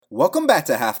Welcome back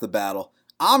to Half the Battle.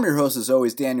 I'm your host, as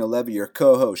always, Daniel Levy, your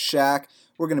co-host, Shaq.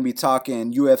 We're going to be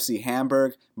talking UFC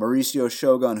Hamburg, Mauricio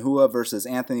Shogun Rua versus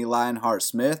Anthony Lionheart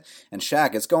Smith. And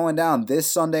Shaq, it's going down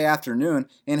this Sunday afternoon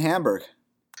in Hamburg.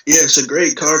 Yeah, it's a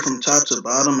great card from top to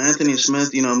bottom. Anthony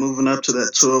Smith, moving up to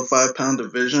that 205-pound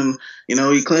division. He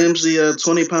claims the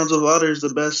 20 pounds of water is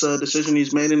the best decision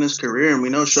he's made in his career. And we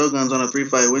know Shogun's on a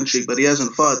 3-fight win streak, but he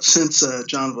hasn't fought since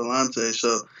John Vellante.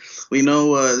 So we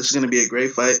know this is going to be a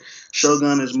great fight.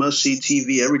 Shogun is must-see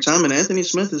TV every time, and Anthony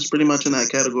Smith is pretty much in that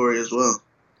category as well.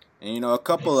 And, a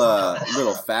couple of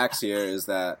little facts here is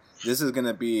that this is going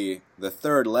to be the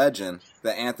third legend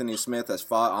that Anthony Smith has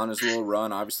fought on his little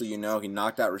run. Obviously, he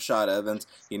knocked out Rashad Evans.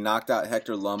 He knocked out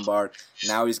Hector Lombard.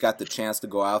 Now he's got the chance to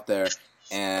go out there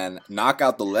and knock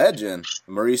out the legend,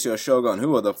 Mauricio Shogun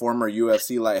Rua, the former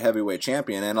UFC light heavyweight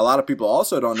champion. And a lot of people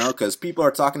also don't know because people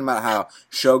are talking about how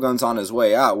Shogun's on his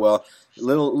way out. Well,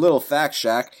 little fact,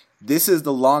 Shaq. This is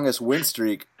the longest win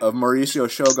streak of Mauricio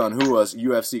Shogun Rua's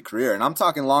UFC career. And I'm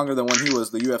talking longer than when he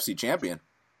was the UFC champion.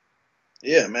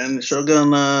 Yeah, man.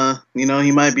 Shogun,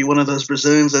 he might be one of those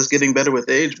Brazilians that's getting better with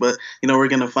age, but, we're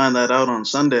going to find that out on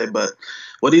Sunday. But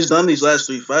what he's done these last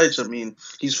three fights,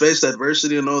 he's faced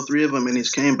adversity in all three of them, and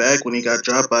he's came back when he got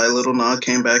dropped by a Little Nog,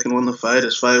 came back and won the fight.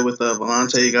 His fight with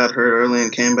Vellante, he got hurt early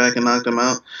and came back and knocked him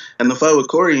out. And the fight with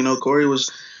Corey, Corey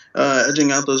was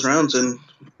edging out those rounds, and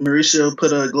Mauricio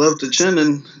put a glove to chin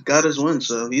and got his win.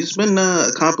 So he's been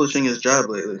accomplishing his job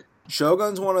lately.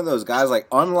 Shogun's one of those guys,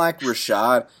 unlike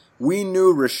Rashad, we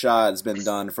knew Rashad's been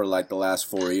done for the last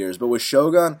 4 years. But with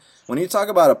Shogun, when you talk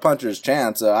about a puncher's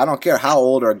chance, I don't care how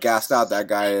old or gassed out that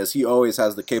guy is, he always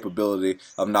has the capability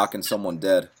of knocking someone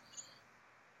dead.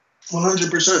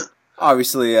 100%.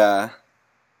 Obviously,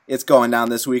 it's going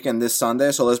down this weekend, this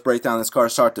Sunday, so let's break down this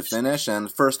card start to finish.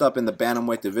 And first up in the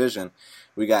bantamweight division,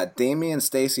 we got Damian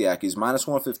Stasiak. He's minus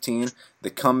 115.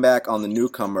 The comeback on the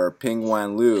newcomer, Ping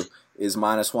Wan Liu, is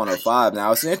minus 105.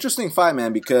 Now, it's an interesting fight,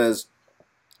 man, because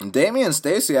Damian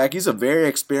Stasiak, he's a very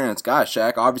experienced guy,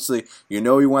 Shaq. Obviously, he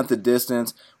went the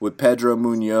distance with Pedro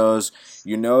Munoz.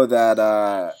 You know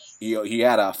that he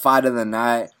had a fight of the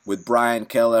night with Brian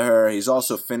Kelleher. He's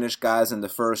also finished guys in the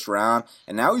first round.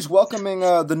 And now he's welcoming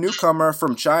the newcomer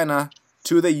from China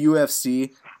to the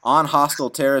UFC on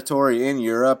hostile territory in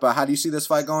Europe. How do you see this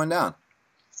fight going down?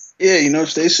 Yeah,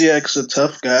 Stasiak's a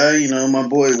tough guy. My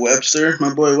boy Webster,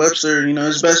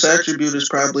 his best attribute is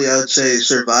probably, I would say,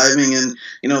 surviving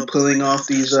and, pulling off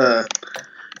these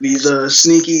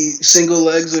sneaky single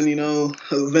legs and,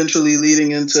 eventually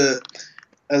leading into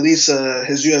at least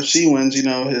his UFC wins,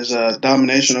 his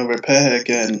domination over Pehek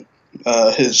and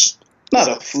his, not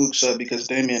a fluke sub because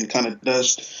Damian kind of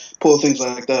does pull things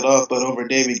like that off, but over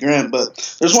Davey Grant.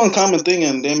 But there's one common thing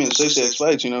in Damian Stasiak's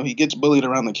fights. He gets bullied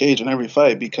around the cage in every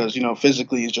fight because,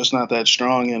 physically he's just not that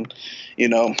strong. And,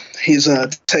 his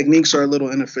techniques are a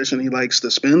little inefficient. He likes the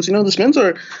spins. The spins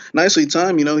are nicely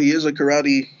timed. He is a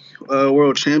karate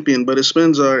world champion, but his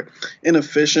spins are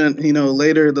inefficient. The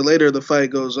later the fight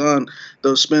goes on,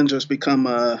 those spins just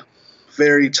become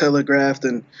very telegraphed,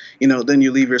 and then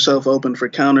you leave yourself open for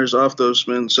counters off those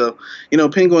spins. So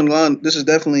Ping Wan Liu, this is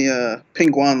definitely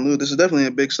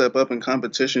a big step up in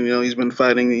competition. He's been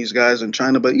fighting these guys in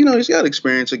China, but he's got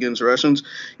experience against Russians.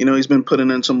 He's been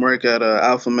putting in some work at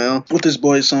Alpha Male with his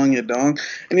boy Song Yadong,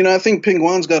 and I think Ping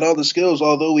Wan's got all the skills.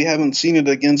 Although we haven't seen it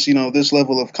against this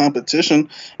level of competition,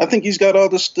 I think he's got all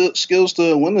the skills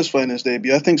to win this fight in his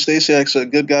debut. I think Stasiak's a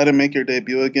good guy to make your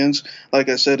debut against. Like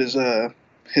I said,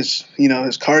 his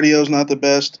cardio is not the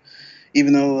best,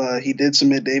 even though he did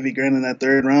submit Davey Grant in that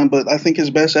third round. But I think his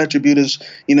best attribute is,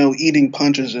 eating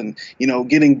punches and,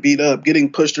 getting beat up, getting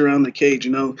pushed around the cage.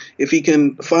 If he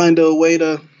can find a way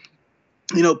to,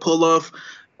 pull off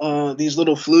these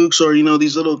little flukes or,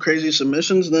 these little crazy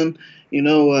submissions, then,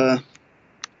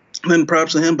 then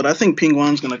props to him. But I think Ping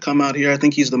Wan's going to come out here. I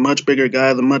think he's the much bigger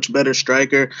guy, the much better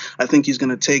striker. I think he's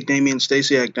going to take Damian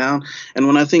Stasiak down. And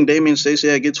when I think Damian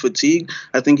Stasiak gets fatigued,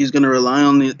 I think he's going to rely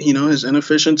on his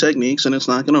inefficient techniques, and it's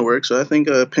not going to work. So I think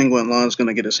Ping Wan Liu is going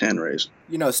to get his hand raised.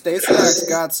 Stasiak's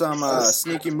got some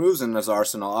sneaky moves in his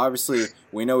arsenal. Obviously,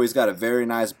 we know he's got a very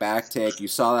nice back take. You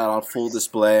saw that on full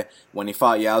display when he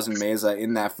fought Yaosin Meza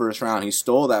in that first round. He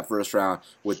stole that first round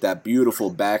with that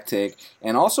beautiful back take.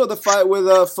 And also the fight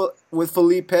with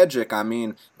Felipe Pedrick.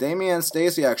 Damian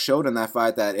Stasiak showed in that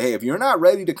fight that, hey, if you're not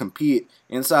ready to compete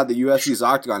inside the UFC's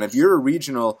octagon, if you're a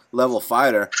regional level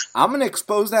fighter, I'm going to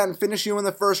expose that and finish you in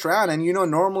the first round. And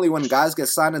normally when guys get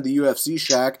signed to the UFC,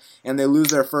 Shaq, and they lose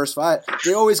their first fight,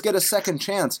 they always get a second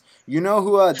chance. You know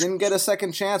who didn't get a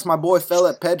second chance? My boy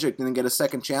Felipe Pedrick didn't get a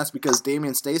second chance because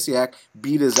Damian Stasiak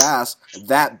beat his ass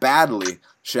that badly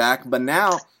Shaq. But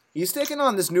now he's taking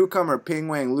on this newcomer Ping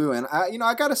Wang Lu, and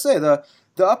I gotta say the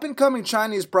up and coming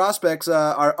Chinese prospects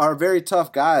are very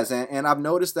tough guys, and I've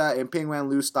noticed that in Ping Wang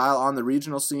Lu's style on the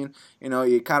regional scene.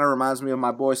 It kind of reminds me of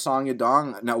my boy Song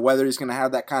Yadong. Now, whether he's going to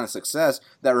have that kind of success,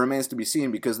 that remains to be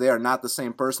seen because they are not the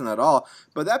same person at all.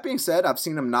 But that being said, I've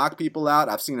seen him knock people out.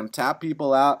 I've seen him tap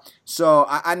people out. So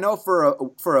I know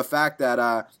for a fact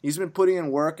that he's been putting in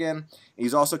work in.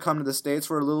 He's also come to the States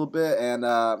for a little bit and,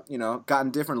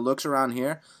 gotten different looks around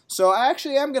here. So I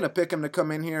actually am going to pick him to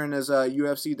come in here in his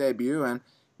UFC debut. And,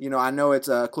 I know it's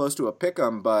close to a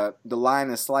pick'em, but the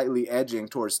line is slightly edging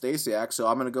towards Stasiak. So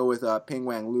I'm going to go with Ping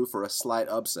Wang Lu for a slight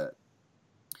upset.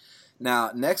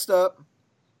 Now, next up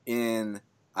in,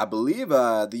 I believe,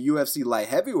 the UFC light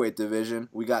heavyweight division,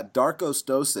 we got Darko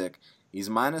Stosic. He's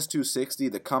minus 260.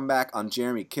 The comeback on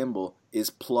Jeremy Kimball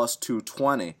is plus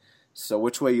 220. So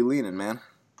which way you leaning, man?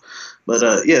 But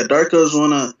Darko's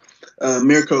one of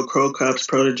Mirko Cro Cop's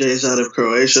proteges out of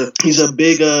Croatia. He's a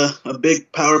big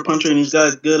power puncher, and he's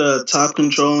got good top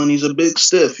control, and he's a big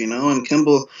stiff, And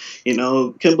Kimball,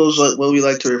 Kimball's what we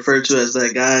like to refer to as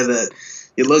that guy that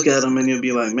you look at him and you'll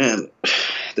be like, man,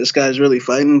 this guy's really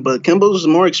fighting. But Kimball's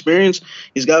more experienced.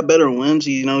 He's got better wins.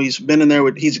 He's been in there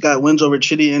he's got wins over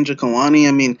Chidi Njokuani.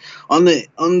 I mean, on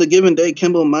the given day,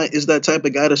 Kimball is that type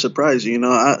of guy to surprise you.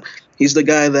 He's the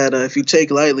guy that if you take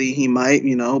lightly, he might,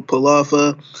 pull off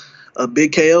a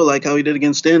big KO like how he did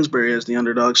against Stansbury as the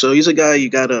underdog. So he's a guy you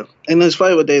gotta. And his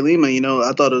fight with De Lima,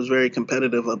 I thought it was very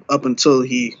competitive up until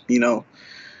he, he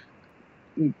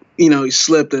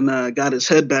slipped and got his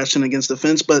head bashed in against the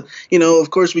fence. But, of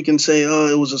course we can say, oh,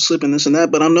 it was a slip and this and that.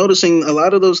 But I'm noticing a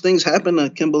lot of those things happen to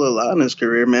Kimball a lot in his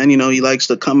career, man. He likes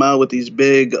to come out with these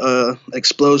big,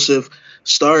 explosive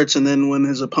starts. And then when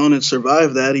his opponents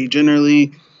survive that, he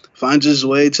generally finds his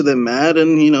way to the mat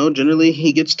and, generally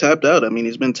he gets tapped out. I mean,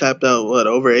 he's been tapped out,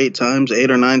 over 8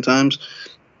 or 9 times.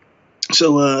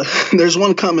 So there's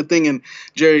one common thing in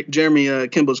Jeremy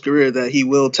Kimball's career that he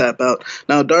will tap out.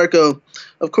 Now, Darko,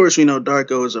 of course, we know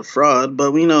Darko is a fraud,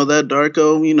 but we know that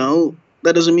Darko,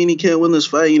 that doesn't mean he can't win this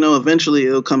fight. Eventually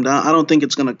it'll come down. I don't think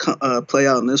it's going to play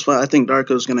out in this fight. I think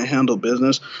Darko's going to handle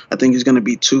business. I think he's going to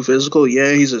be too physical.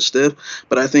 Yeah, he's a stiff,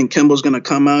 but I think Kimball's going to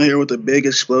come out here with a big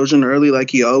explosion early like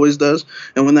he always does.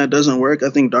 And when that doesn't work, I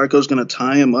think Darko's going to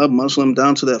tie him up, muscle him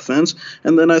down to that fence.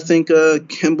 And then I think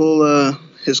Kimball,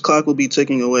 his clock will be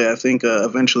ticking away. I think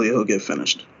eventually he'll get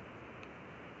finished.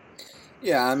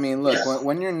 Yeah, I mean, look,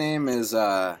 when your name is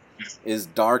Darko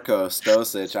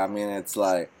Stosic, I mean, it's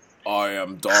like, I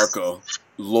am Darko,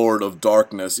 Lord of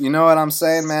Darkness. You know what I'm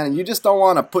saying, man? You just don't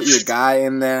want to put your guy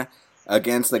in there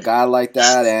against a guy like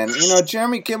that. And,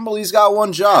 Jeremy Kimball, he's got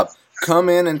one job. Come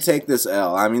in and take this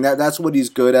L. I mean, that's what he's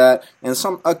good at. And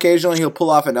occasionally he'll pull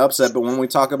off an upset. But when we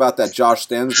talk about that Josh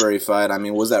Stansbury fight, I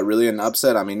mean, was that really an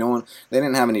upset? I mean, they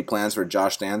didn't have any plans for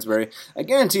Josh Stansbury. I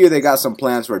guarantee you they got some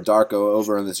plans for Darko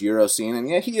over in this Euro scene. And,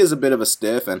 yeah, he is a bit of a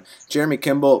stiff. And Jeremy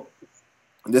Kimball,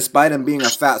 despite him being a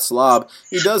fat slob,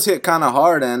 he does hit kind of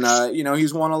hard, and,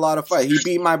 he's won a lot of fights. He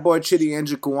beat my boy Chidi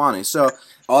Njokuani. So,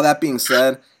 all that being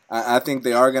said, I think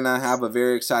they are going to have a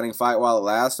very exciting fight while it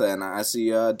lasts, and I see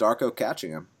Darko catching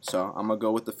him. So, I'm going to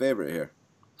go with the favorite here.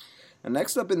 And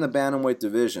next up in the bantamweight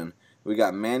division, we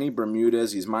got Manny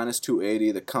Bermudez. He's minus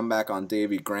 280. The comeback on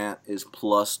Davy Grant is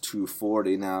plus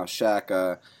 240. Now,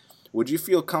 Shaq, would you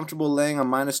feel comfortable laying a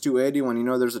minus 280 when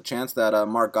there's a chance that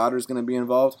Mark Goddard is going to be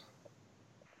involved?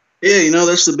 Yeah,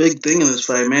 that's the big thing in this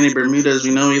fight. Manny Bermudez, he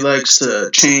likes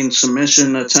to chain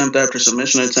submission attempt after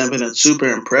submission attempt, and it's super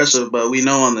impressive. But we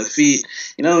know on the feet,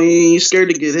 he's scared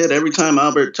to get hit. Every time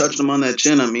Albert touched him on that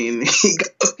chin, I mean,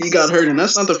 he got hurt. And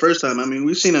that's not the first time. I mean,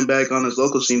 we've seen him back on his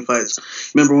local scene fights.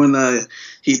 Remember when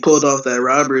he pulled off that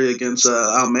robbery against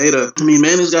Almeida? I mean,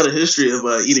 Manny's got a history of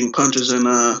eating punches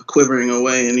and quivering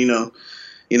away and,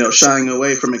 shying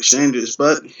away from exchanges.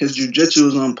 But his jiu-jitsu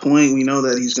is on point. We know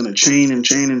that he's going to chain,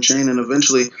 and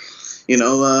eventually,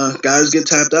 guys get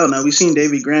tapped out. Now, we've seen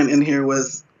Davy Grant in here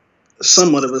with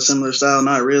somewhat of a similar style,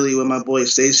 not really, with my boy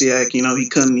Stasiak.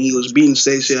 He was beating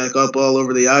Stasiak up all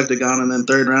over the octagon, and then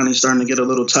third round he's starting to get a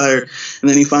little tired, and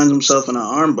then he finds himself in an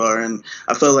armbar, and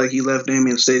I felt like he left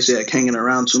Damian Stasiak hanging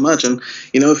around too much. And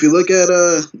if you look at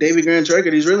Davy Grant's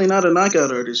record, he's really not a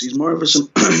knockout artist. He's more of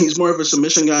a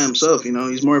submission guy himself.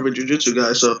 He's more of a jiu-jitsu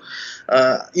guy. So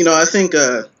I think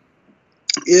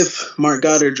if Mark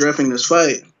Goddard's reffing this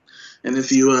fight, and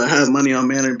if you have money on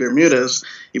Manny Bermudez,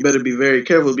 you better be very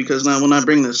careful, because now when I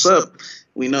bring this up,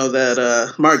 we know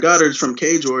that Mark Goddard's from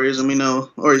Cage Warriors, and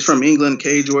or he's from England,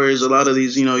 Cage Warriors, a lot of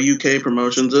these, UK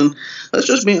promotions. And let's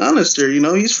just be honest here,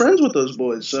 he's friends with those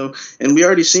boys. So, and we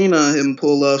already seen him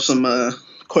pull off some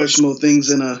questionable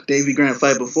things in a Davy Grant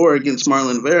fight before against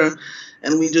Marlon Vera,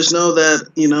 and we just know that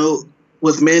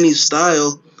with Manny's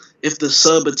style, if the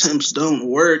sub attempts don't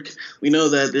work, we know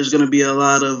that there's going to be a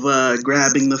lot of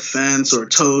grabbing the fence or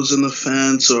toes in the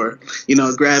fence or,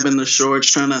 grabbing the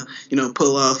shorts, trying to,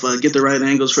 pull off, get the right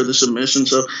angles for the submission.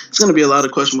 So it's going to be a lot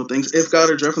of questionable things. If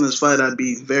Goddard's ref in this fight, I'd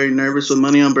be very nervous with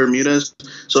money on Bermudez.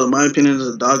 So in my opinion, it's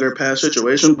a dog or pass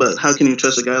situation. But how can you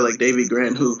trust a guy like Davy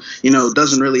Grant who,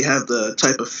 doesn't really have the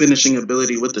type of finishing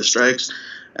ability with the strikes?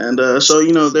 And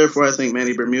therefore, I think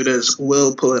Manny Bermudez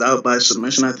will pull it out by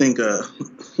submission. I think,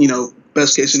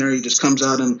 best case scenario, he just comes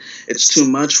out and it's too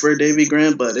much for Davy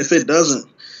Grant. But if it doesn't,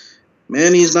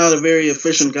 Manny's not a very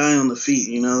efficient guy on the feet.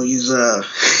 He's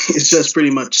it's just pretty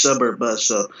much sub or bust.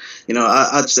 So,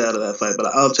 I'd stay out of that fight.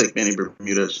 But I'll take Manny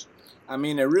Bermudez. I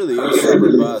mean, it really is sub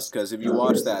or bust because if you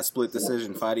watch that split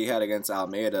decision fight he had against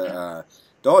Almeida,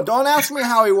 don't ask me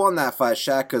how he won that fight,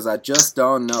 Shaq, because I just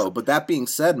don't know. But that being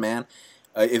said, man,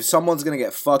 if someone's going to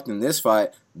get fucked in this fight,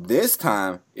 this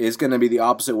time it's going to be the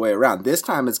opposite way around. This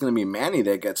time it's going to be Manny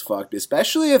that gets fucked,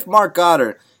 especially if Marc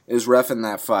Goddard is reffing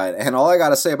that fight. And all I got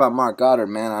to say about Marc Goddard,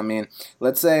 man, I mean,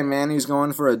 let's say Manny's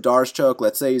going for a Darce choke.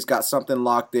 Let's say he's got something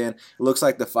locked in. It looks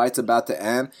like the fight's about to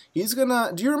end. He's going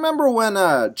to... Do you remember when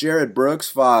Jared Brooks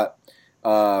fought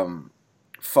Davison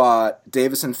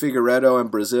Figueiredo in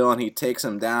Brazil, and he takes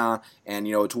him down, and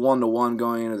it's 1-1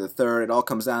 going into the third. It all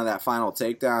comes down to that final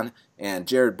takedown, and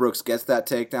Jared Brooks gets that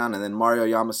takedown, and then Mario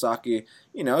Yamasaki,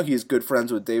 he's good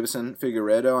friends with Davison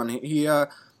Figueiredo, and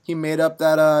he made up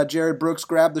that Jared Brooks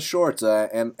grabbed the shorts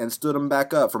and stood him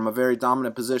back up from a very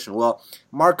dominant position. Well,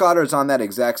 Marc Goddard's on that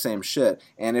exact same shit,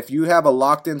 and if you have a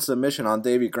locked-in submission on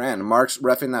Davy Grant, and Mark's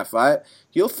reffing that fight,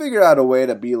 he'll figure out a way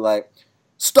to be like,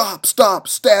 Stop,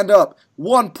 stand up,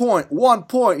 1 point,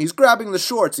 he's grabbing the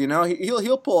shorts,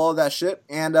 he'll pull all that shit,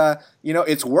 and,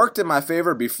 it's worked in my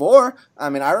favor before. I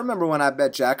mean, I remember when I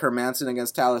bet Jack Hermanson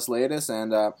against Talis Latis,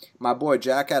 and my boy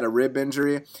Jack had a rib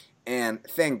injury, and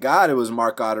thank God it was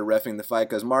Marc Goddard reffing the fight,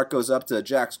 because Mark goes up to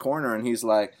Jack's corner, and he's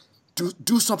like,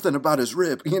 do something about his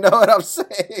rib, you know what I'm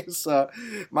saying? So,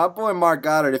 my boy Marc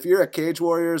Goddard, if you're a Cage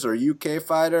Warriors or UK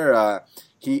fighter,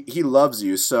 he loves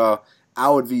you, so... I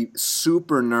would be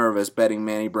super nervous betting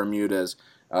Manny Bermudez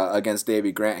against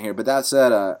Davy Grant here. But that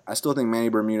said, I still think Manny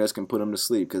Bermudez can put him to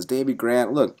sleep because Davy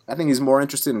Grant, look, I think he's more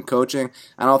interested in coaching.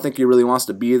 I don't think he really wants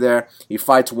to be there. He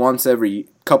fights once every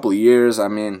couple of years. I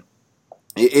mean,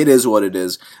 it is what it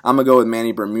is. I'm going to go with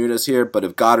Manny Bermudez here, but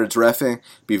if Goddard's reffing,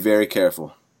 be very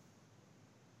careful.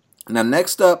 Now,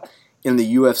 next up in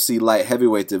the UFC light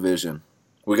heavyweight division,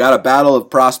 we got a battle of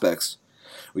prospects.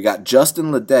 We got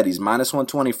Justin Ledet, he's minus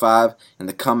 125, and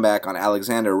the comeback on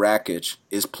Alexander Rakic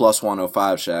is plus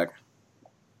 105, Shaq.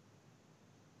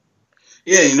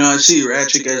 Yeah, I see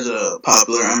Rakic as a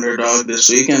popular underdog this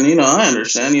week, and, I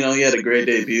understand, he had a great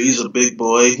debut. He's a big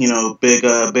boy,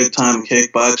 big-time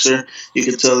kickboxer. You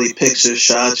can tell he picks his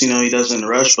shots, he doesn't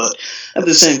rush, but at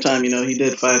the same time, he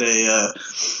did fight a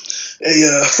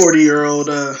 40-year-old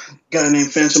guy named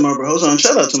Francimar Barroso. And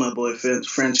shout out to my boy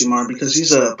Francimar because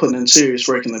he's putting in serious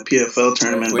work in the PFL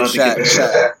tournament. Wait,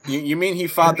 Shaq, you mean he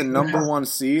fought the number one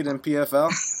seed in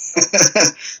PFL?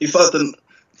 He fought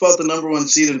the number one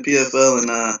seed in PFL, and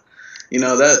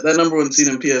that number one seed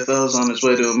in PFL is on his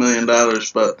way to $1 million.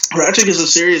 But Rakic is a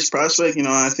serious prospect.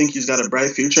 I think he's got a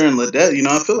bright future. And Ledet,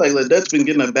 I feel like Ledet's been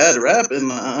getting a bad rap,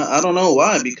 and I don't know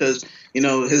why because.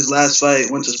 His last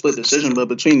fight went to split decision, but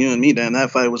between you and me, Dan,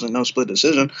 that fight wasn't no split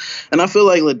decision. And I feel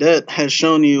like Ledet has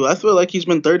shown you, I feel like he's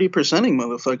been 30%ing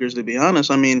motherfuckers, to be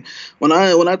honest. I mean, when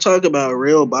I talk about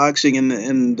real boxing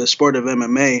in the sport of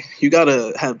MMA, you got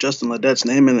to have Justin Ledet's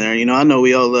name in there. I know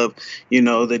we all love,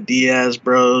 the Diaz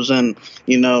bros and,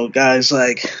 guys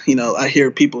like, I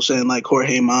hear people saying like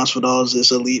Jorge Masvidal is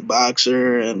this elite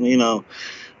boxer and,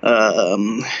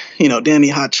 Danny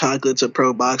Hot Chocolate's a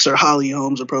pro boxer, Holly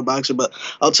Holm's a pro boxer, but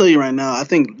I'll tell you right now, I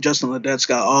think Justin Ledet's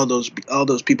got all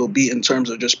those people beat in terms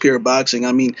of just pure boxing.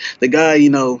 I mean, the guy,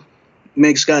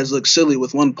 makes guys look silly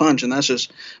with one punch, and that's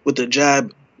just with the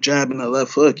jab and the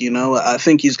left hook. I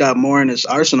think he's got more in his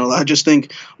arsenal. I just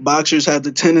think boxers have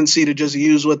the tendency to just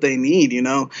use what they need,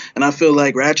 and I feel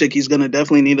like Rakic, he's going to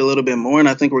definitely need a little bit more, and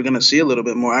I think we're going to see a little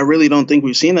bit more. I really don't think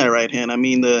we've seen that right hand. I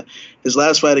mean, his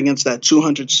last fight against that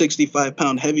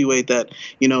 265-pound heavyweight that,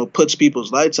 puts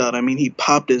people's lights out, I mean, he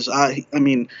popped his eye. I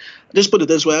mean, just put it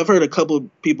this way. I've heard a couple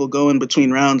of people go in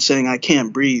between rounds saying I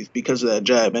can't breathe because of that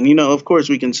jab. And, of course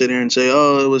we can sit here and say,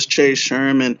 oh, it was Chase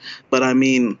Sherman. But, I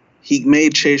mean, he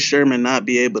made Chase Sherman not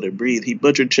be able to breathe. He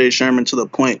butchered Chase Sherman to the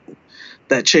point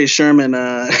that Chase Sherman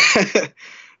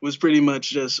was pretty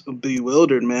much just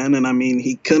bewildered, man. And I mean,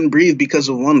 he couldn't breathe because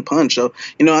of one punch. So,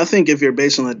 I think if you're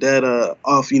basing the dead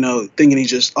off, thinking he's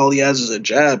just all he has is a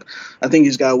jab, I think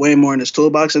he's got way more in his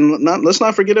toolbox. And let's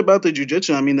not forget about the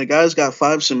jiu-jitsu. I mean, the guy's got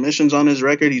 5 submissions on his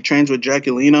record. He trains with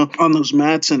Jaculino on those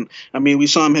mats. And I mean, we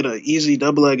saw him hit an easy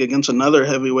double leg against another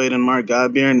heavyweight in Mark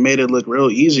Godbeer and made it look real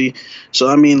easy. So,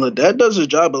 I mean, Ledet does his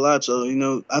job a lot.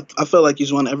 So, I feel like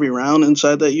he's won every round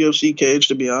inside that UFC cage,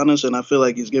 to be honest. And I feel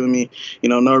like he's giving me,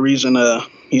 no reason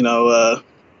to,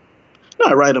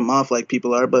 not write him off like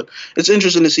people are, but it's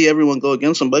interesting to see everyone go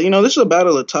against him. But, this is a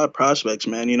battle of top prospects,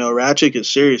 man. Ratchik is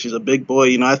serious. He's a big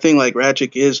boy. I think, like,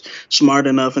 Ratchik is smart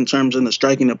enough in terms in the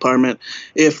striking department.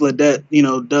 If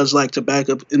Ledet, does like to back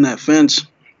up in that fence.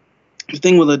 The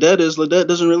thing with Ledet is Ledet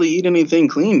doesn't really eat anything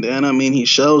clean, Dan. I mean, he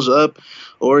shells up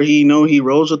or he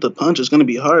rolls with the punch. It's going to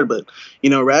be hard. But,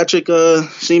 Ratchik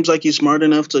seems like he's smart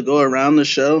enough to go around the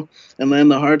shell and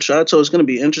land the hard shot. So it's going to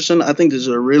be interesting. I think this is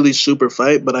a really super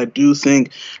fight, but I do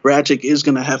think Ratchik is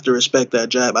going to have to respect that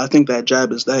jab. I think that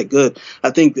jab is that good. I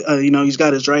think, he's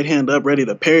got his right hand up ready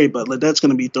to parry, but Ledet's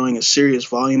going to be throwing a serious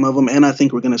volume of them. And I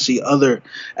think we're going to see other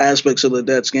aspects of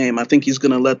Ledet's game. I think he's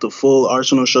going to let the full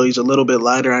arsenal show. He's a little bit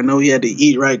lighter. I know he had to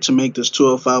eat right to make this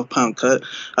 205-pound cut.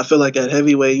 I feel like at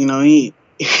heavyweight,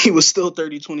 he was still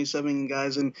 30-27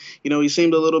 guys, and he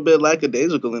seemed a little bit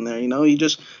lackadaisical in there. He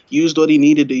just used what he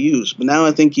needed to use. But now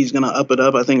I think he's gonna up it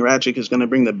up. I think Ratchik is gonna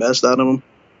bring the best out of him.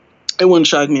 It wouldn't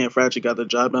shock me if Ratchik got the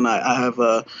job done. I have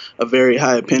a very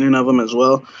high opinion of him as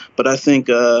well. But I think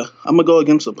I'm gonna go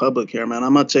against the public here, man.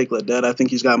 I'm gonna take Ledet. I think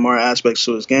he's got more aspects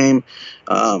to his game.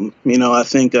 I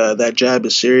think that jab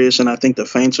is serious, and I think the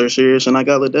feints are serious, and I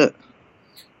got Ledet.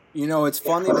 It's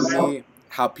funny to me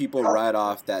how people write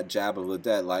off that jab of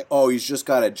Ledet, like, oh, he's just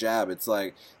got a jab. It's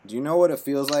like, do you know what it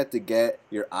feels like to get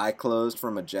your eye closed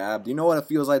from a jab? Do you know what it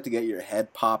feels like to get your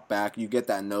head popped back? You get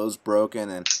that nose broken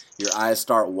and your eyes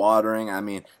start watering. I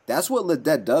mean, that's what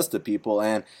Ledet does to people.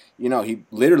 And, he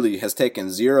literally has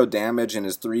taken 0 damage in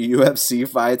his 3 UFC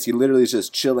fights. He literally is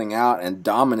just chilling out and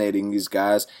dominating these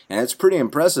guys. And it's pretty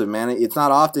impressive, man. It's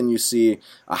not often you see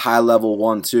a high-level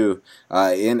 1-2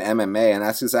 in MMA, and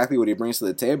that's exactly what he brings to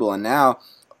the table. And now,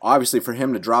 obviously, for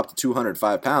him to drop to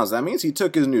 205 pounds, that means he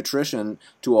took his nutrition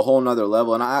to a whole nother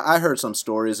level. And I heard some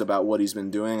stories about what he's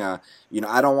been doing. I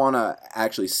don't want to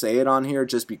actually say it on here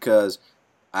just because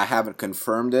I haven't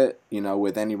confirmed it,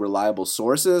 with any reliable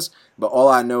sources. But all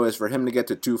I know is for him to get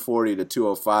to 240 to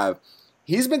 205,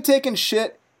 he's been taking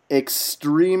shit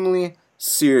extremely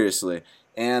seriously.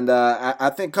 And I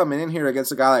think coming in here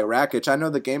against a guy like Rakic, I know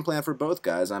the game plan for both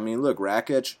guys. I mean, look,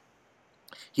 Rakic,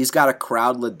 he's got to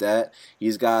crowd Ledet.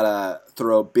 He's got to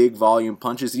throw big volume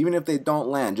punches. Even if they don't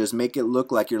land, just make it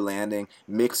look like you're landing.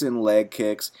 Mix in leg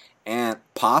kicks. And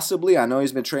possibly, I know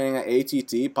he's been training at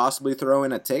ATT, possibly throw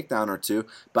in a takedown or two,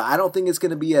 but I don't think it's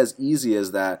going to be as easy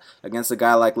as that against a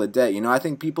guy like Ledet. I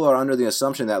think people are under the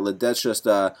assumption that Ledet's just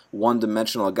a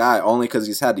one-dimensional guy, only because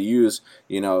he's had to use,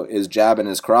 his jab and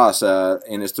his cross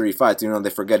in his 3 fights. They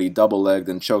forget he double-legged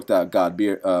and choked out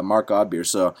Mark Godbeer,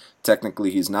 so technically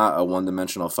he's not a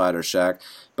one-dimensional fighter, Shaq.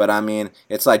 But, I mean,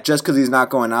 it's like just because he's not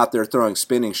going out there throwing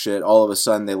spinning shit, all of a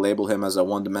sudden they label him as a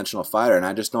one-dimensional fighter, and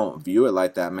I just don't view it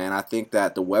like that, man. I think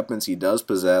that the weapons he does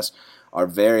possess are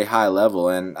very high level,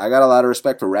 and I got a lot of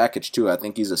respect for Rakic, too. I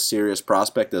think he's a serious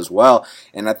prospect as well,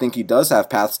 and I think he does have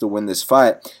paths to win this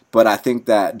fight, but I think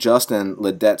that Justin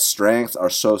Ledet's strengths are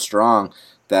so strong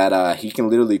that he can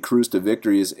literally cruise to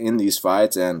victories in these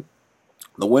fights, and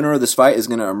the winner of this fight is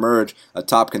going to emerge a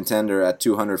top contender at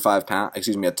 205 pounds.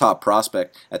 A top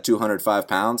prospect at 205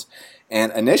 pounds.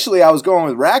 And initially, I was going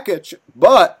with Rakic,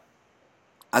 but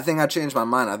I think I changed my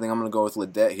mind. I think I'm going to go with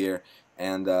Ledet here,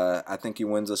 and I think he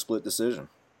wins a split decision.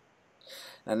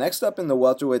 Now, next up in the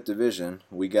welterweight division,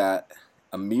 we got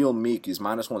Emil Meek. He's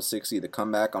minus 160. The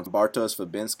comeback on Bartosz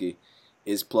Fabinski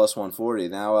is plus 140.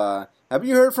 Now, have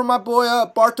you heard from my boy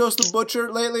Bartosz the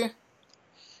Butcher lately?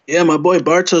 Yeah, my boy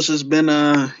Bartosz has been,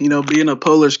 being a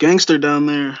Polish gangster down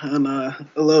there on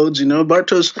Loads.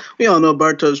 Bartosz, we all know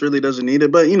Bartosz really doesn't need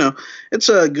it, but it's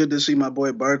good to see my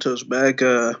boy Bartosz back,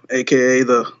 aka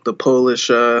the Polish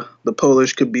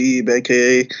Khabib,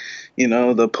 aka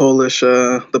the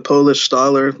Polish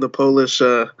Stoller, the Polish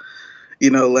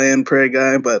land prey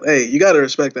guy. But hey, you got to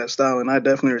respect that style, and I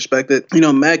definitely respect it.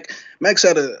 Mac's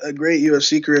had a great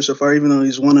UFC career so far, even though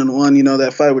he's 1-1.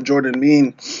 That fight with Jordan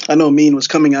Mein, I know Mein was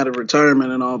coming out of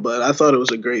retirement and all, but I thought it was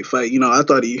a great fight. I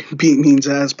thought he beat Mein's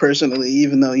ass personally,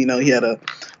 even though, he had a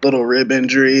little rib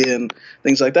injury and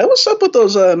things like that. What's up with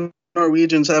those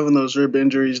Norwegians having those rib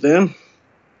injuries, Dan?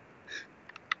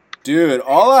 Dude,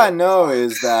 all I know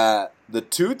is that the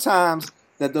 2 times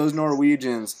that those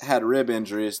Norwegians had rib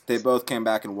injuries, they both came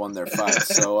back and won their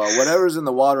fights. So whatever's in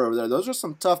the water over there, those are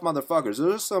some tough motherfuckers.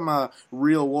 Those are some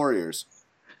real warriors.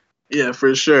 Yeah,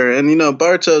 for sure. And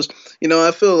Bartos,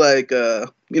 I feel like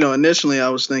initially I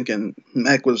was thinking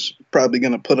Mac was probably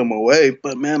gonna put him away,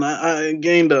 but man, I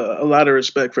gained a lot of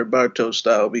respect for Bartos'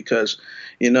 style because,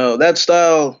 that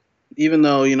style, even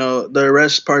though, the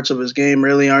rest parts of his game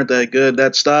really aren't that good,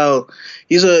 that style,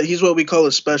 he's what we call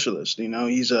a specialist.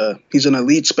 He's an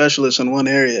elite specialist in one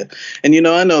area. And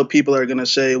I know people are gonna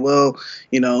say, well,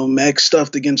 Mac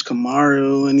stuffed against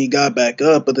Kamaru and he got back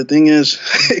up, but the thing is,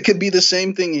 it could be the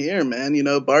same thing here, man.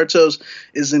 Bartos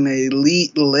is an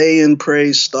elite lay and pray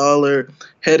staller,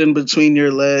 head in between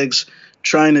your legs,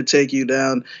 trying to take you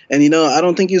down. And, I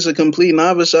don't think he's a complete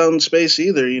novice out in space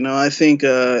either. I think,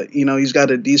 he's got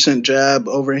a decent jab,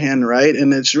 overhand right,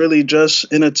 and it's really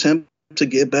just an attempt to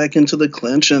get back into the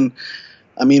clinch. And,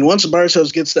 once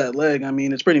Bartos gets that leg,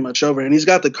 it's pretty much over. And he's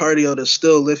got the cardio to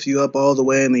still lift you up all the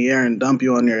way in the air and dump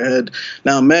you on your head.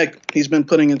 Now, Mech, he's been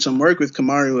putting in some work with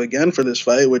Kamaru again for this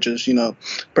fight, which is,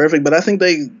 perfect. But I think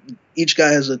each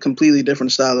guy has a completely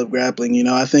different style of grappling.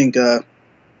 I think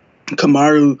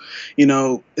Kamaru,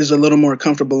 is a little more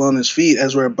comfortable on his feet,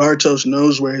 as where Bartos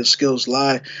knows where his skills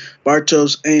lie.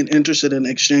 Bartos ain't interested in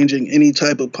exchanging any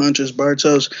type of punches.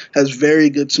 Bartos has very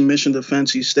good submission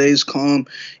defense. He stays calm.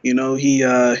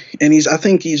 I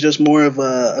think he's just more of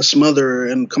a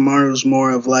smotherer, and Kamaru's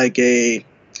more of like a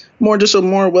more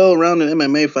well-rounded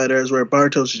MMA fighter, as where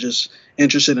Bartos is just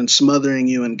interested in smothering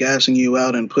you and gassing you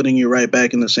out and putting you right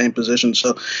back in the same position.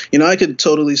 So, I could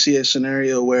totally see a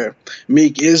scenario where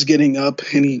Meek is getting up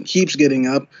and he keeps getting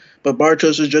up, but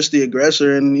Bartos is just the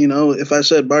aggressor. And, if I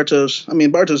said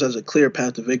Bartos has a clear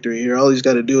path to victory here. All he's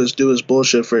got to do is do his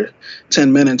bullshit for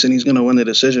 10 minutes and he's going to win the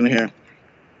decision here.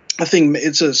 I think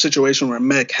it's a situation where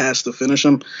Mech has to finish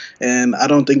him, and I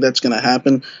don't think that's going to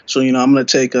happen. So, I'm going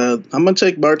to take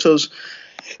Bartos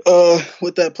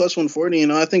with that plus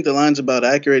 140. I think the line's about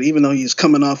accurate, even though he's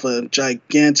coming off a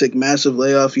gigantic, massive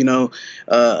layoff.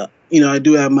 I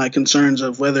do have my concerns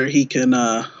of whether he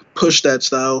can push that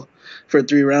style for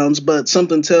 3 rounds, but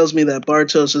something tells me that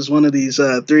Bartos is one of these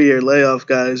 3-year layoff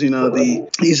guys.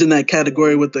 He's in that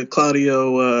category with the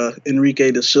Claudio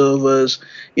Enrique da Silvas.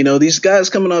 These guys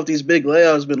coming off these big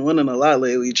layoffs been winning a lot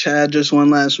lately. Chad just won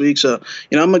last week, so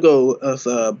I'm gonna go with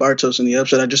Bartos in the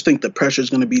upset. I just think the pressure is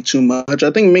gonna be too much.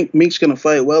 I think Meek's gonna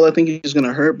fight well. I think he's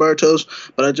gonna hurt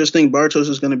Bartos, but I just think Bartos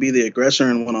is gonna be the aggressor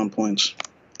and win on points.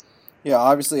 Yeah,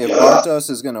 obviously, if Bartos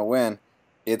is gonna win,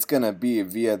 it's going to be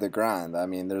via the grind.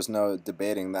 There's no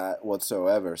debating that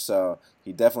whatsoever. So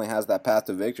he definitely has that path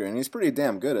to victory, and he's pretty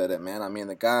damn good at it, man.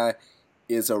 The guy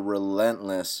is a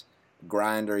relentless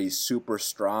grinder. He's super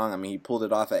strong. He pulled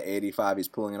it off at 85. He's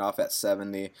pulling it off at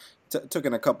 70. Took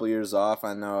in a couple years off.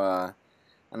 I know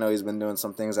he's been doing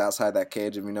some things outside that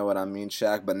cage, if you know what I mean,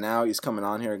 Shaq. But now he's coming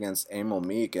on here against Emil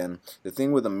Meek, and the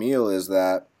thing with Emil is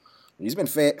that he's been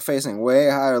facing way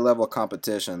higher level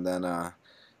competition than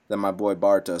my boy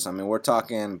Bartos. We're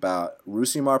talking about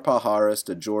Rousimar Palhares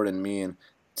to Jordan Mein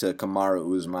to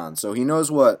Kamaru Usman. So he knows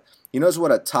what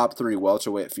a top 3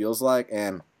 welterweight feels like,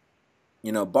 and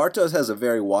Bartos has a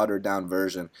very watered down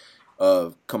version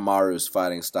of Kamaru's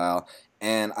fighting style.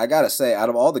 And I gotta say, out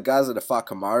of all the guys that have fought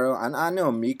Kamaru, I know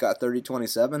Meek got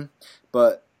 30-27,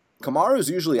 but Kamaru's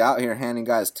usually out here handing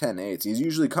guys 10-8s. He's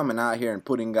usually coming out here and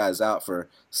putting guys out for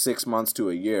 6 months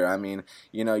to a year.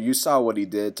 You saw what he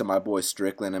did to my boy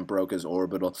Strickland and broke his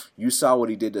orbital. You saw what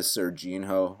he did to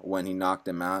Serginho when he knocked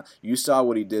him out. You saw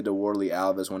what he did to Worley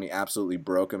Alves when he absolutely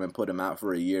broke him and put him out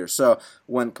for a year. So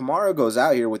when Kamaru goes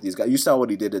out here with these guys, you saw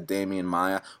what he did to Damian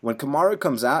Maia. When Kamaru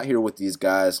comes out here with these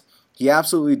guys, he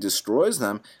absolutely destroys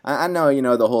them. I know,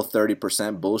 the whole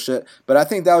 30% bullshit, but I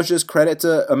think that was just credit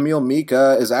to Emil Meek.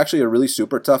 Is actually a really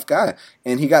super tough guy,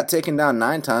 and he got taken down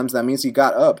 9 times. That means he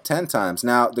got up 10 times.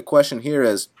 Now, the question here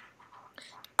is,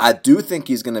 I do think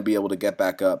he's going to be able to get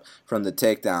back up from the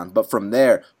takedown, but from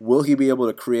there, will he be able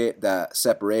to create that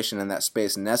separation and that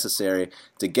space necessary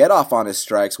to get off on his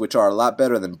strikes, which are a lot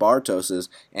better than Bartos's,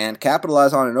 and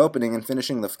capitalize on an opening and finish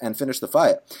the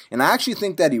fight? And I actually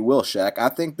think that he will, Shaq. I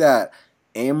think that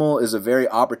Emil is a very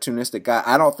opportunistic guy.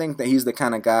 I don't think that he's the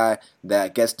kind of guy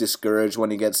that gets discouraged when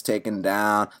he gets taken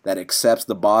down, that accepts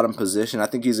the bottom position. I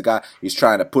think he's a guy, he's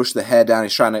trying to push the head down,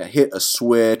 he's trying to hit a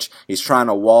switch, he's trying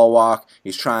to wall walk,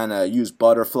 he's trying to use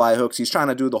butterfly hooks, he's trying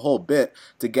to do the whole bit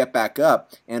to get back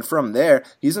up. And from there,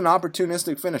 he's an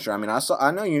opportunistic finisher.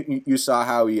 I know you saw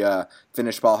how he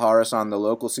finished Palhares on the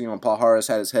local scene when Palhares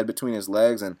had his head between his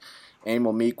legs and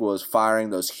Emil Meek was firing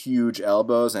those huge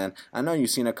elbows, and I know you've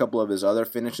seen a couple of his other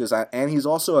finishes, and he's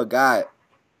also a guy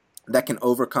that can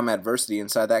overcome adversity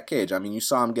inside that cage. I mean, you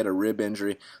saw him get a rib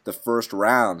injury the first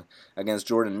round against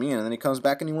Jordan Meehan, and then he comes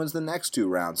back and he wins the next 2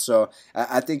 rounds. So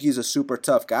I think he's a super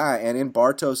tough guy, and in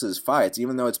Bartos's fights,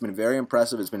 even though it's been very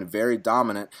impressive, it's been very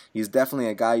dominant, he's definitely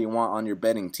a guy you want on your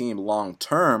betting team long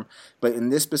term. But in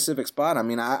this specific spot, I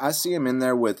mean, I see him in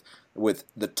there with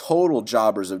the total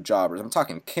jobbers of jobbers. I'm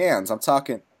talking Cans, I'm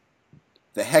talking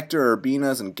the Hector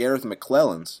Urbinas and Gareth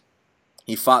McClellans.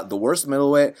 He fought the worst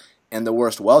middleweight and the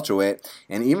worst welterweight,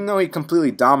 and even though he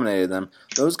completely dominated them,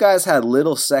 those guys had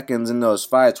little seconds in those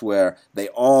fights where they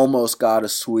almost got a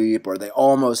sweep, or they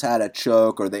almost had a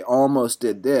choke, or they almost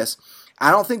did this.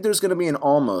 I don't think there's going to be an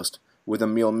almost with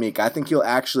Emil Meek. I think he'll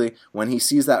actually, when he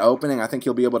sees that opening, I think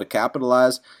he'll be able to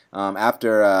capitalize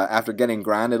after getting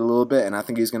grinded a little bit, and I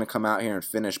think he's going to come out here and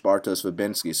finish Bartosz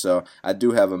Fabinski. So I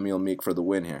do have Emil Meek for the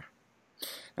win here.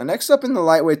 Now, next up in the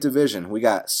lightweight division, we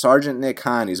got Sergeant Nick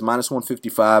Hein. He's minus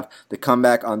 155. The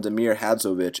comeback on Damir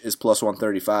Hadzovic is plus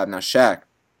 135. Now, Shaq,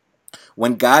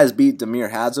 when guys beat Damir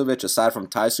Hadzovic, aside from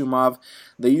Taisumov,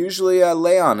 they usually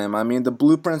lay on him. I mean, the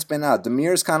blueprint's been out.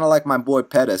 Damir's kind of like my boy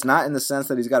Pettis, not in the sense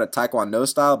that he's got a Taekwondo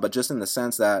style, but just in the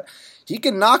sense that he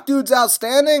can knock dudes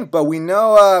outstanding, but we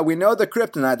know the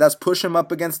kryptonite. That's push him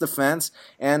up against the fence.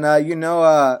 And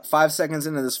 5 seconds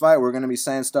into this fight, we're going to be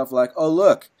saying stuff like, oh,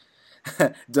 look,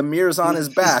 Damir's on his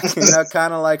back,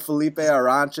 kind of like Felipe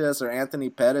Aranches or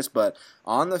Anthony Pettis, but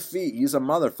on the feet, he's a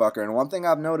motherfucker. And one thing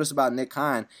I've noticed about Nick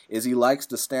Hein is he likes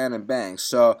to stand and bang.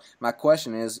 So my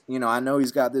question is, I know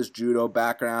he's got this judo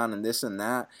background and this and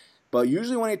that, but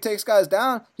usually when he takes guys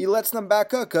down, he lets them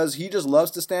back up because he just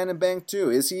loves to stand and bang too.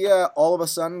 Is he all of a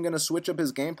sudden going to switch up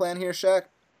his game plan here, Shaq?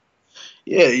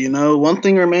 Yeah, one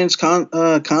thing remains constant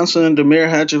in Damir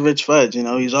Hadzovic fights.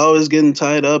 He's always getting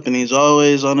tied up and he's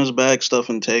always on his back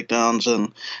stuffing takedowns.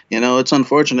 And, it's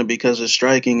unfortunate because his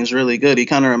striking is really good. He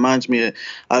kind of reminds me,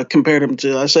 I compared him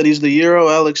to, I said he's the Euro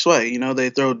Alex White. They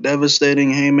throw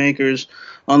devastating haymakers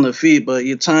on the feet, but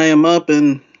you tie him up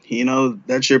and,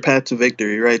 that's your path to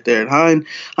victory right there.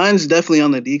 Hein's definitely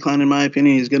on the decline, in my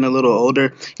opinion. He's getting a little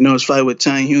older. His fight with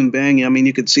Tang Hyun Bang, I mean,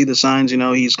 you could see the signs.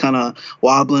 He's kind of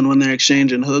wobbling when they're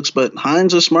exchanging hooks. But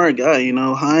Hein's a smart guy.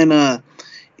 Hein,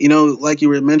 like you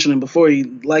were mentioning before, he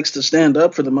likes to stand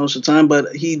up for the most of the time.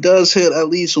 But he does hit at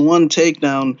least one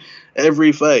takedown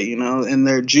every fight, and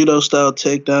they're judo-style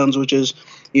takedowns, which is,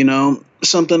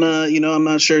 something, I'm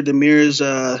not sure Damir's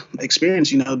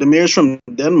experience. Damir's from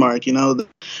Denmark, I'm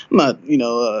not,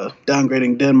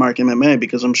 downgrading Denmark MMA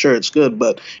because I'm sure it's good.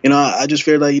 But, I just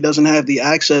feel like he doesn't have the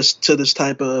access to this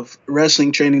type of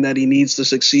wrestling training that he needs to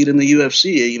succeed in the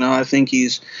UFC. I think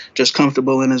he's just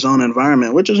comfortable in his own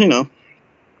environment, which is,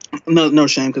 no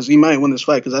shame because he might win this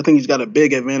fight because I think he's got a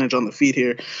big advantage on the feet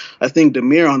here. I think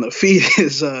Damir on the feet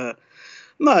is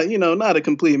not a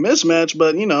complete mismatch,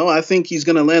 but, I think he's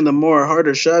going to land the more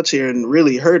harder shots here and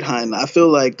really hurt Hein. I feel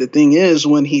like the thing is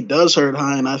when he does hurt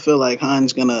Hein, I feel like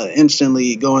Hein's going to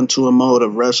instantly go into a mode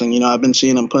of wrestling. I've been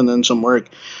seeing him putting in some work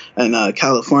in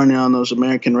California on those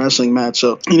American wrestling mats.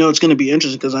 So, it's going to be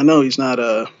interesting because I know he's not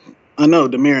I know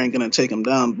Damir ain't going to take him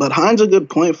down, but Hein's a good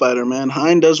point fighter, man.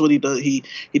 Hein does what he does. He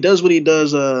does what he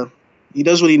does. He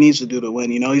does what he needs to do to win.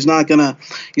 He's not gonna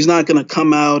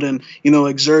come out and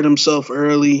exert himself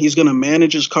early. He's gonna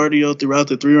manage his cardio throughout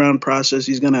the 3-round process.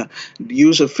 He's gonna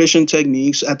use efficient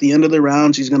techniques. At the end of the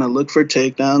rounds, he's gonna look for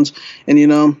takedowns. And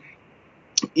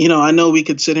I know we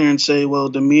could sit here and say, well,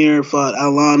 Damir fought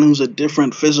Alan, who's a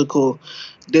different physical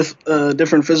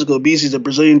beast. He's a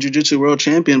Brazilian Jiu-Jitsu world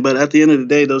champion, but at the end of the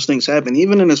day, those things happen.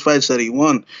 Even in his fights that he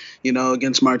won,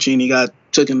 against Marcin, he got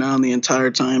taken down the entire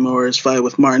time, or his fight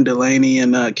with Martin Delaney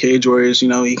and Cage Warriors, he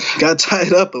got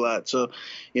tied up a lot. So,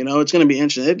 it's going to be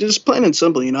interesting. It's just plain and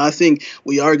simple. I think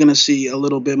we are going to see a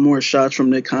little bit more shots from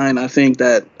Nick Hein. I think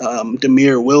that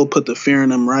Damir will put the fear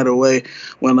in him right away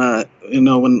when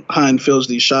Hein feels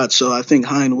these shots. So I think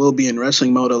Hein will be in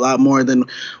wrestling mode a lot more than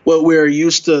what we're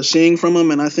used to seeing from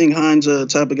him. And I think Hein's a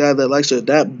type of guy that likes to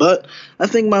adapt. But I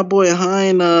think my boy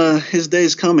Hein, his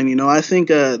day's coming. I think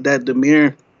that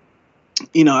Damir,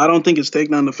 I don't think his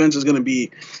takedown defense is going to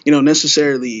be,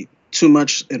 necessarily too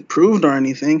much improved or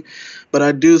anything. But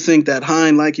I do think that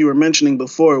Hein, like you were mentioning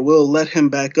before, will let him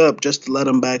back up just to let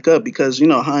him back up because,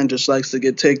 Hein just likes to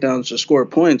get takedowns to score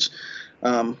points.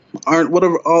 What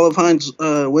are all of Hein's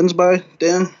wins by,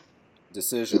 Dan?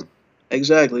 Decision.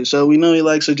 Exactly. So we know he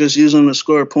likes to just use them to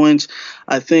score points.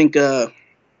 I think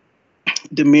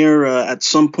Demir at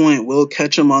some point will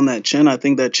catch him on that chin. I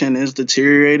think that chin is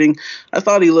deteriorating. I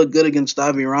thought he looked good against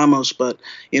Davi Ramos, but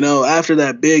after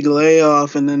that big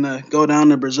layoff and then go down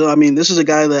to Brazil, I mean, this is a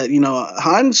guy that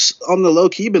Hines on the low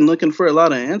key been looking for a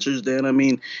lot of answers. Dan, I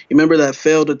mean, you remember that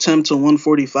failed attempt to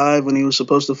 145 when he was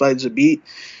supposed to fight Zabit?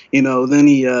 Then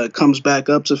he comes back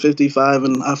up to 55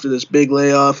 and after this big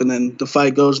layoff, and then the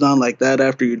fight goes down like that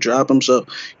after you drop him. So,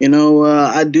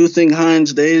 I do think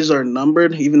Hines' days are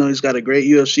numbered, even though he's got a great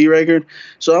UFC record.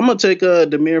 So I'm going to take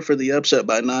Demir for the upset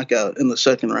by knockout in the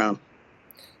second round.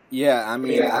 Yeah, I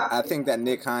mean, I think that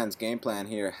Nick Hines' game plan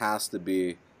here has to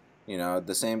be,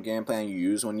 the same game plan you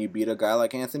use when you beat a guy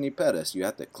like Anthony Pettis. You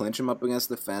have to clinch him up against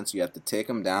the fence, you have to take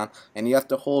him down, and you have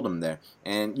to hold him there.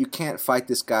 And you can't fight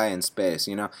this guy in space,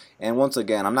 And once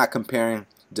again, I'm not comparing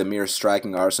Demir's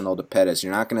striking arsenal to Pettis.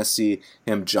 You're not going to see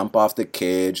him jump off the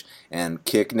cage and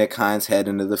kick Nick Hines' head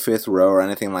into the fifth row or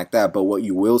anything like that. But what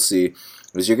you will see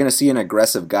is you're going to see an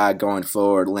aggressive guy going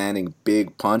forward, landing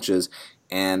big punches,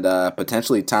 and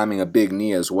potentially timing a big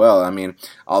knee as well. I mean,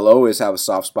 I'll always have a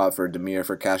soft spot for Demir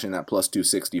for cashing that plus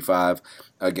 265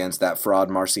 against that fraud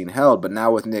Marcin Held. But now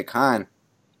with Nick Hines,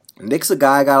 Nick's a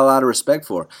guy I got a lot of respect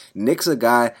for. Nick's a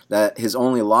guy that his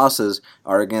only losses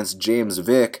are against James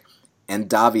Vick and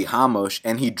Davi Ramos,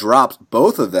 and he dropped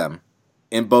both of them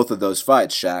in both of those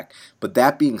fights, Shaq. But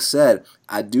that being said,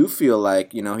 I do feel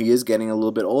like, he is getting a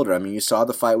little bit older. I mean, you saw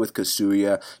the fight with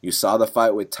Kasuya, you saw the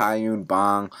fight with Taiyun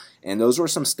Bang, and those were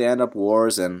some stand-up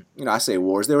wars, and, I say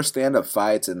wars, they were stand-up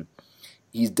fights, and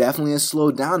he's definitely has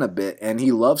slowed down a bit, and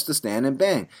he loves to stand and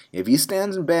bang. If he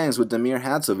stands and bangs with Damir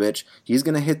Hadzovic, he's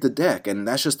going to hit the deck, and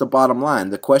that's just the bottom line.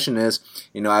 The question is,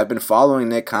 I've been following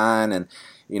Nick Hine, and,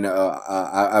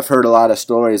 I've heard a lot of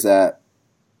stories that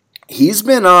he's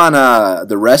been on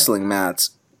the wrestling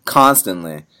mats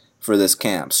constantly for this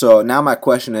camp. So now my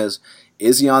question is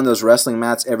he on those wrestling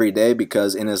mats every day?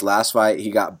 Because in his last fight,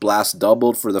 he got blast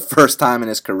doubled for the first time in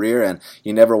his career, and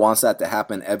he never wants that to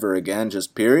happen ever again,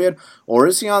 just period? Or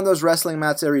is he on those wrestling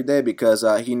mats every day because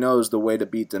he knows the way to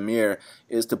beat Damir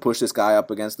is to push this guy up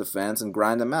against the fence and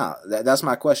grind him out? That's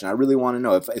my question. I really want to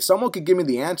know. If someone could give me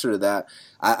the answer to that,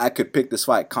 I could pick this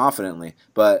fight confidently.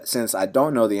 But since I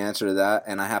don't know the answer to that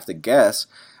and I have to guess,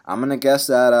 I'm going to guess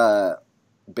that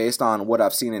based on what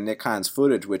I've seen in Nick Hines'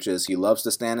 footage, which is he loves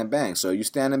to stand and bang. So you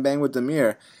stand and bang with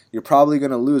Damir, you're probably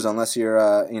going to lose unless you're,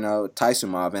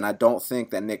 Taisumov. And I don't think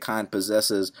that Nick Hines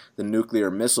possesses the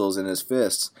nuclear missiles in his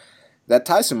fists that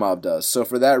Taisumov does. So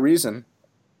for that reason,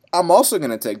 I'm also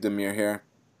going to take Damir here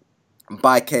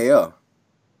by KO.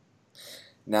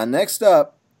 Now next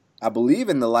up, I believe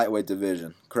in the lightweight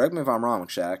division. Correct me if I'm wrong,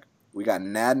 Shaq. We got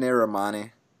Nadner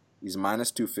Rahmani. He's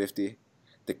minus 250.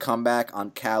 The comeback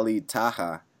on Khalid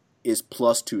Taha is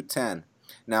plus 210.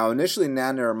 Now, initially,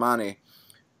 Nadner Rahmani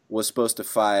was supposed to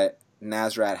fight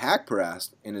Nasrat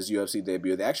Haqparast in his UFC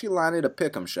debut. They actually lined it a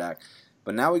pick'em, Shaq.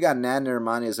 But now we got Nadner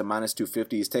Rahmani as a minus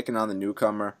 250. He's taking on the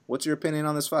newcomer. What's your opinion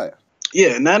on this fight?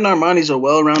 Yeah, Nadner Rahmani's a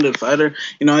well-rounded fighter.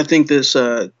 I think this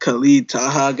Khalid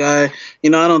Taha guy, I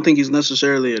don't think he's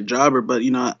necessarily a jobber, but,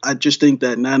 I just think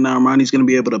that Nadner Rahmani's going to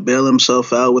be able to bail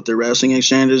himself out with the wrestling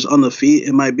exchanges. On the feet,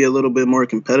 it might be a little bit more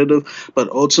competitive, but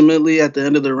ultimately, at the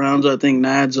end of the rounds, I think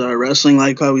Nad's wrestling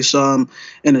like how we saw him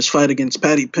in his fight against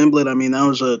Paddy Pimblett. I mean, that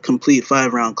was a complete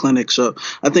 5-round clinic, so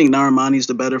I think Rahmani's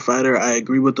the better fighter. I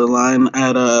agree with the line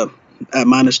at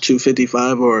minus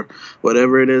 255 or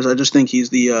whatever it is. I just think he's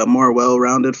the more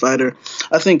well-rounded fighter.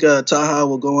 I think Taha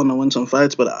will go on to win some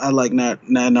fights, but I like Nadner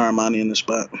Rahmani in this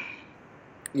spot.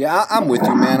 Yeah, I'm with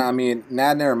you, man. I mean,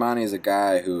 Nadner Rahmani is a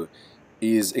guy who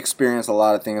he's experienced a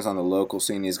lot of things on the local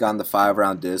scene. He's gone the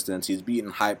 5-round distance. He's beaten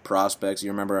hype prospects.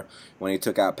 You remember when he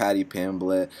took out Paddy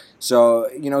Pimblett. So,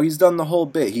 he's done the whole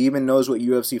bit. He even knows what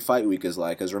UFC Fight Week is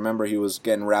like. Because remember, he was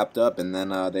getting wrapped up, and then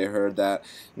they heard that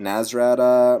Nasrat,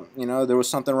 there was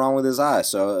something wrong with his eye.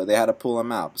 So they had to pull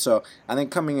him out. So I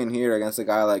think coming in here against a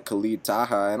guy like Khalid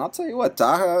Taha, and I'll tell you what,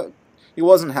 Taha, he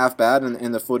wasn't half bad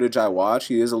in the footage I watched.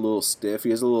 He is a little stiff.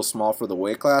 He is a little small for the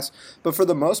weight class. But for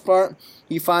the most part,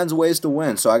 he finds ways to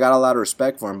win. So I got a lot of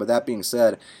respect for him. But that being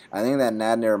said, I think that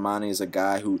Nadner Rahmani is a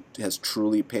guy who has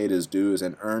truly paid his dues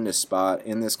and earned his spot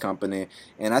in this company.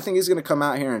 And I think he's going to come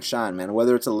out here and shine, man.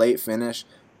 Whether it's a late finish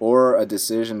or a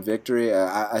decision victory,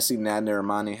 I see Nadner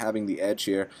Rahmani having the edge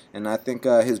here. And I think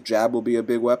his jab will be a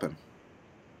big weapon.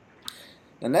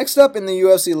 And next up in the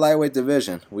UFC lightweight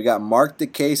division, we got Mark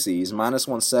DeCasey. He's minus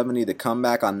 170. The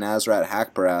comeback on Nasrat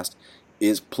Haqparast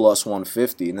is plus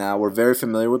 150. Now, we're very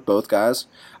familiar with both guys.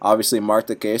 Obviously, Mark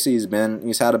DeCasey,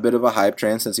 he's had a bit of a hype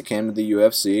train since he came to the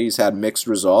UFC. He's had mixed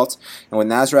results. And with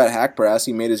Nasrat Haqparast,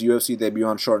 he made his UFC debut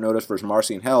on short notice versus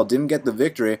Marcin Held. Didn't get the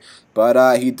victory,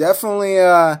 but he definitely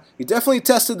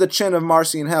tested the chin of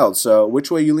Marcin Held. So, which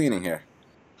way are you leaning here?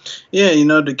 Yeah,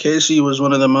 DeCasey was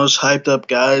one of the most hyped up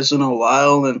guys in a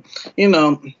while, and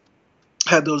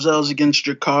had those L's against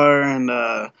Jakar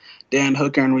and Dan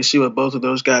Hooker, and we see what both of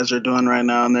those guys are doing right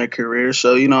now in their career.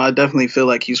 So, I definitely feel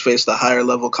like he's faced a higher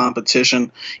level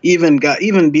competition, even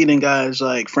beating guys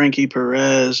like Frankie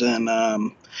Perez and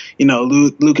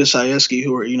Lucas Hayesky,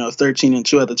 who were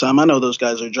 13-2 at the time. I know those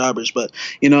guys are jobbers, but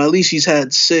at least he's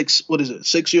had six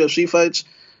UFC fights,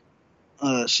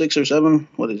 6 or 7.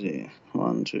 What is he?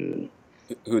 1, 2.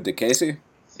 Who, DeCasey?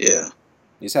 Yeah,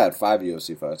 he's had 5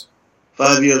 UFC fights.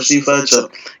 5 UFC fights. So,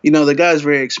 the guy's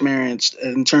very experienced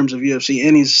in terms of UFC,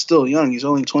 and he's still young. He's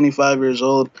only 25 years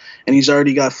old, and he's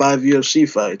already got 5 UFC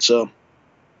fights. So,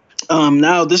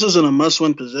 now this isn't a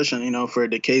must-win position, for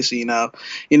DeCasey. Now,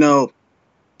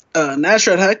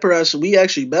 Nasrat Haqparast, we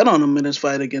actually bet on him in his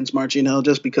fight against Marcin Held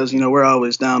just because, we're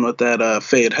always down with that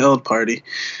Fade Held party.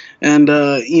 And,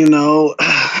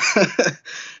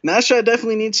 Nasrat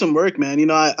definitely needs some work, man.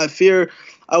 I fear –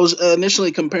 I was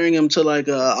initially comparing him to like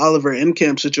Oliver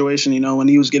Enkamp situation, when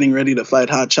he was getting ready to fight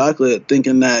Hot Chocolate,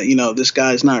 thinking that, this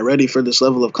guy's not ready for this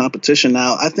level of competition.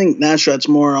 Now, I think Nasrat's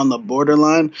more on the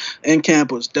borderline.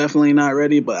 Enkamp was definitely not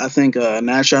ready, but I think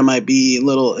Nasrat might be a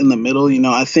little in the middle.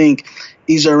 I think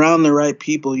he's around the right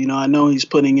people. I know he's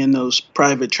putting in those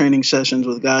private training sessions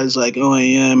with guys like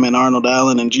OAM and Arnold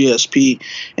Allen and GSP,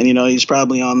 and he's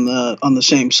probably on the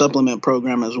same supplement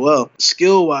program as well.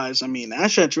 Skill wise,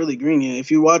 Nasrat's really green.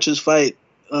 If you watch his fight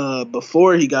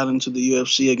before he got into the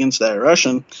UFC against that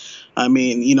Russian,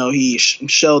 he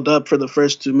shelled up for the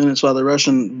first 2 minutes while the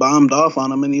Russian bombed off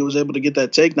on him, and he was able to get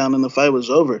that takedown, and the fight was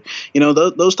over.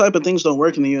 Those type of things don't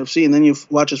work in the UFC. And then you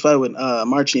watch his fight with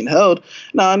Marcin Held.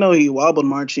 Now, I know he wobbled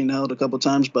Marcin Held a couple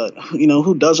times, but,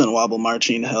 who doesn't wobble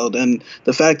Marcin Held? And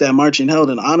the fact that Marcin Held,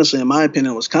 and honestly, in my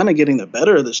opinion, was kind of getting the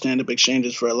better of the stand-up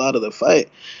exchanges for a lot of the fight,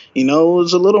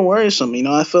 was a little worrisome.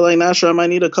 I feel like Nasrat might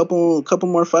need a couple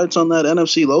more fights on that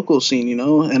NFC local scene,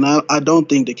 and I don't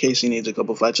think DeCasey needs a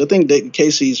couple fights. I think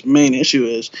DeCasey's main issue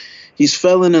is he's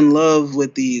fallen in love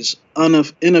with these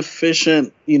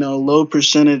inefficient, low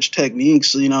percentage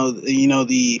techniques.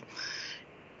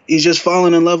 He's just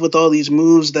fallen in love with all these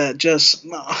moves that just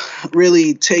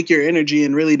really take your energy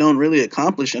and really don't really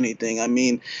accomplish anything.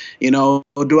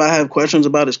 Do I have questions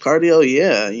about his cardio?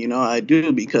 Yeah, I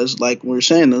do, because like we're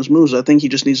saying, those moves, I think he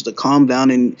just needs to calm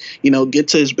down and, get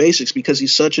to his basics, because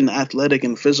he's such an athletic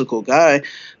and physical guy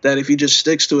that if he just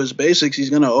sticks to his basics, he's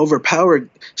going to overpower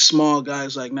small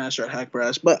guys like Nasrat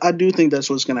Haqparast. But I do think that's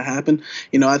what's going to happen.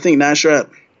 I think Nasrat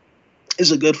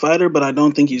is a good fighter, but I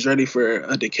don't think he's ready for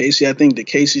a DeCasey. I think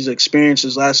DeCasey's experience,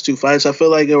 his last 2 fights, I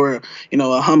feel like they were,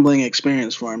 a humbling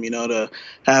experience for him, to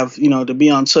have, to be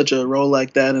on such a roll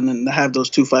like that and then to have those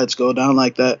 2 fights go down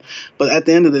like that. But at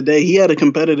the end of the day, he had a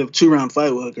competitive 2-round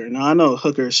fight with Hooker. Now, I know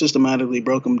Hooker systematically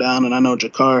broke him down, and I know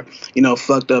Jakar,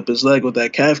 fucked up his leg with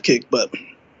that calf kick, but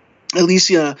at least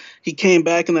he came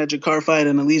back in that Jakar fight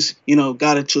and at least,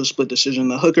 got it to a split decision.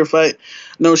 The Hooker fight,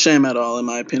 no shame at all, in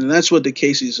my opinion. That's what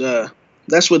DeCasey's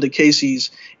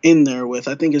in there with.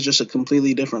 I think it's just a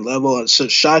completely different level. It's so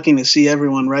shocking to see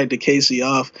everyone write DeCasey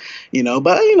off,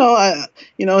 but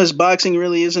his boxing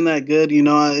really isn't that good.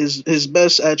 His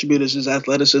best attribute is his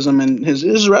athleticism and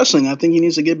his wrestling. I think he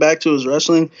needs to get back to his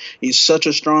wrestling. He's such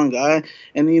a strong guy,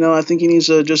 and I think he needs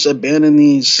to just abandon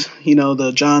these,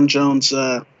 the John Jones,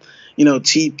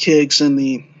 teep kicks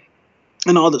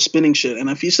and all the spinning shit.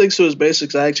 And if he sticks to his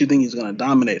basics, I actually think he's going to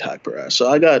dominate Haqparast. So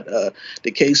I got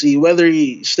DeCasey. Whether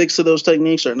he sticks to those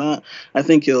techniques or not, I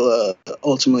think he'll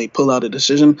ultimately pull out a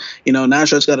decision.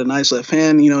 Nasrat's got a nice left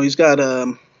hand. He's got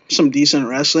some decent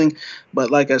wrestling.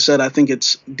 But like I said, I think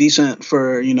it's decent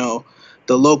for,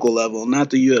 the local level,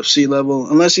 not the UFC level.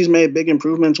 Unless he's made big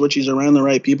improvements, which he's around the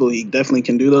right people, he definitely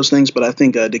can do those things. But I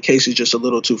think DeCasey's just a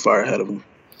little too far ahead of him.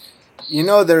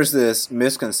 There's this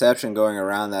misconception going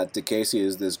around that DeCasey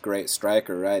is this great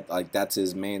striker, right? Like, that's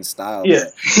his main style. Yeah,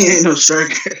 he ain't no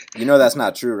striker. That's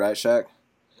not true, right, Shaq?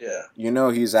 Yeah.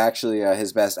 He's actually,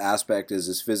 his best aspect is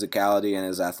his physicality and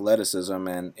his athleticism,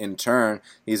 and in turn,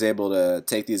 he's able to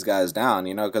take these guys down,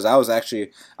 because I was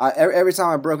actually, every time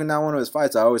I've broken down one of his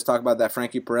fights, I always talk about that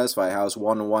Frankie Perez fight, how it's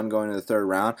 1-1 going to the 3rd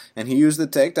round, and he used the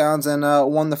takedowns and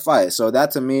won the fight. So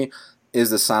that, to me, is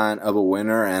the sign of a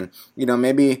winner. And,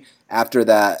 maybe after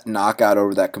that knockout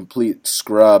over that complete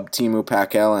scrub, Teemu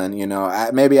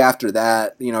Pacquiao, maybe after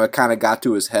that, it kind of got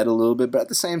to his head a little bit. But at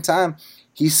the same time,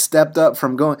 he stepped up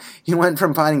he went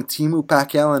from fighting Teemu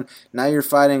Pacquiao, and now you're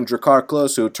fighting Drakkar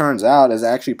Klose, who turns out is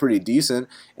actually pretty decent,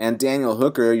 and Daniel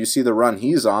Hooker, you see the run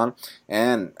he's on,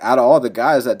 and out of all the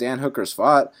guys that Dan Hooker's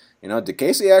fought,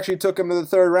 DeCasey actually took him to the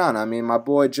third round. I mean, my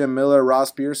boy Jim Miller,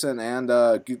 Ross Pearson, and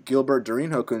Gilbert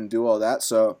Durinho couldn't do all that,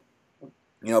 so,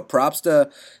 props to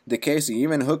DeCasey.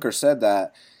 Even Hooker said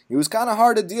that. He was kind of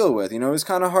hard to deal with, he was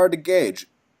kind of hard to gauge.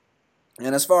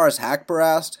 And as far as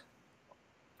Haqparast,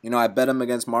 I bet him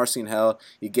against Marcin Held.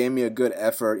 He gave me a good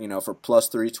effort, for plus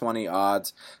 320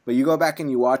 odds. But you go back and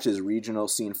you watch his regional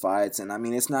scene fights, and I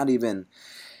mean, it's not even...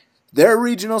 Their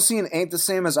regional scene ain't the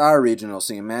same as our regional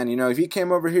scene, man. If he came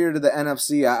over here to the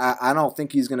NFC, I don't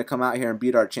think he's going to come out here and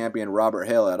beat our champion Robert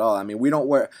Hale at all. I mean,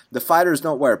 the fighters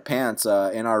don't wear pants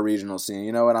in our regional scene.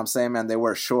 You know what I'm saying, man? They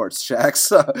wear shorts, Shaq.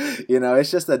 So,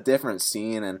 it's just a different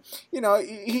scene. And,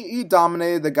 he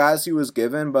dominated the guys he was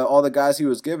given, but all the guys he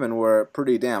was given were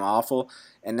pretty damn awful.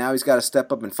 And now he's got to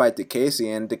step up and fight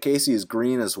DeCasey. And DeCasey is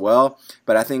green as well,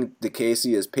 but I think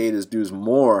DeCasey has paid his dues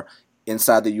more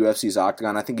inside the UFC's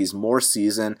octagon. I think he's more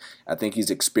seasoned. I think he's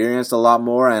experienced a lot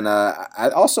more, and I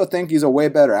also think he's a way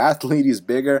better athlete. He's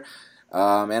bigger,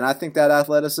 and I think that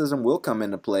athleticism will come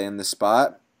into play in this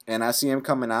spot, and I see him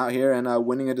coming out here and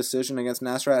winning a decision against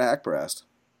Nasrat Haqparast.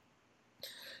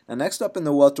 Now, next up in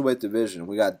the welterweight division,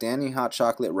 we got Danny Hot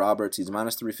Chocolate Roberts. He's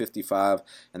minus 355,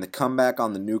 and the comeback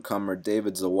on the newcomer,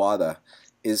 David Zawada,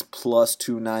 is plus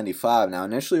 295. Now,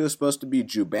 initially it was supposed to be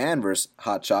Juban versus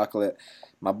Hot Chocolate.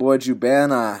 My boy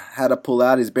Juban had to pull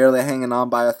out. He's barely hanging on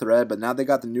by a thread, but now they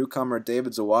got the newcomer,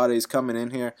 David Zawada. He's coming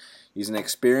in here. He's an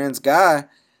experienced guy.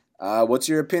 What's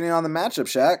your opinion on the matchup,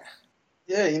 Shaq?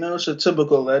 Yeah, it's a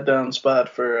typical letdown spot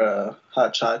for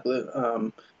Hot Chocolate.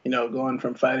 Going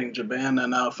from fighting Juban and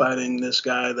now fighting this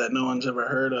guy that no one's ever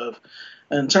heard of.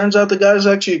 And it turns out the guy's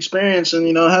actually experienced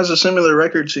and, has a similar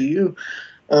record to you,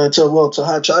 to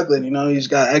Hot Chocolate. He's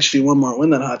got actually one more win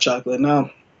than Hot Chocolate.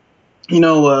 Now,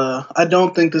 I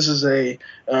don't think this is a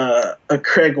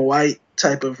Craig White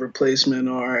type of replacement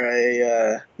or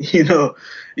a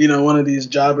one of these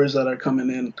jobbers that are coming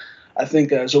in. I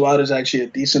think Zawada is actually a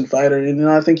decent fighter, and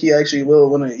I think he actually will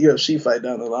win a UFC fight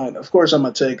down the line. Of course, I'm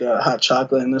gonna take Hot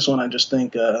Chocolate in this one. I just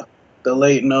think the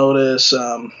late notice,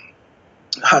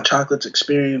 Hot Chocolate's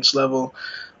experience level.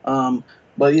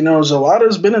 But,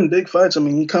 Zawada's been in big fights. I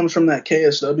mean, he comes from that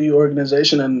KSW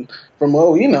organization, and from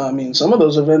what we know, I mean, some of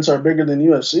those events are bigger than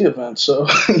UFC events. So,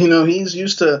 he's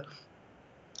used to,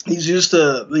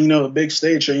 a big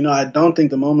stage. So, I don't think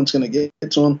the moment's going to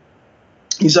get to him.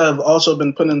 He's also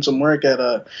been putting in some work at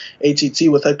ATT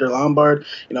with Hector Lombard.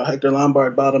 Hector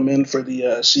Lombard brought him in for the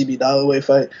CB Dalloway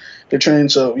fight to train.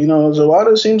 So,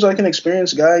 Zawada seems like an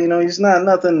experienced guy. He's not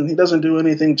nothing. He doesn't do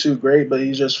anything too great, but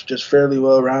he's just fairly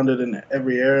well-rounded in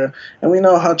every area. And we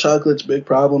know Hot Chocolate's big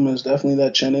problem is definitely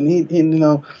that chin. And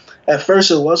he at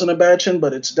first it wasn't a bad chin,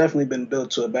 but it's definitely been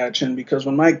built to a bad chin because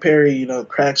when Mike Perry,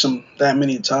 cracks him that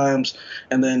many times,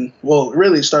 and then, it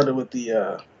really started with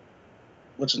the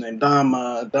what's his name,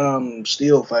 Dom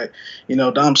Steele fight.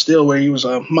 Dom Steele, where he was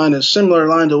minus similar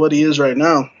line to what he is right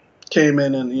now, came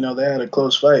in and, they had a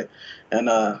close fight. And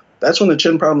that's when the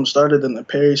chin problem started in the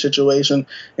Perry situation.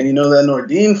 And, that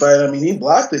Nordine fight, I mean, he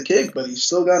blocked the kick, but he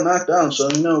still got knocked down. So,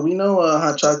 we know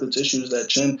Hot Chocolate's issue is that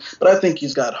chin. But I think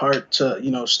he's got heart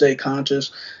to, stay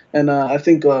conscious. And I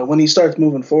think when he starts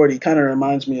moving forward, he kind of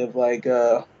reminds me of, like,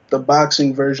 the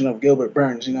boxing version of Gilbert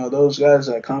Burns. Those guys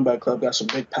at Combat Club got some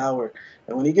big power.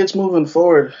 And when he gets moving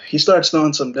forward, he starts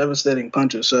throwing some devastating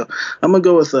punches. So I'm going to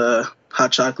go with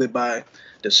Hot Chocolate by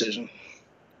decision.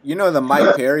 The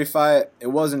Mike Perry fight, it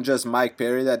wasn't just Mike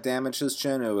Perry that damaged his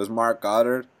chin. It was Mark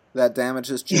Goddard that damaged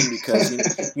his chin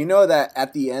because you know that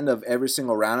at the end of every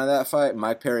single round of that fight,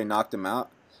 Mike Perry knocked him out.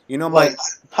 Like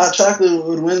Hot Chocolate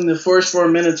would win the first 4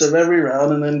 minutes of every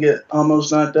round and then get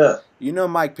almost knocked out.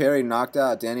 Mike Perry knocked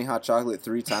out Danny Hot Chocolate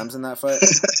 3 times in that fight?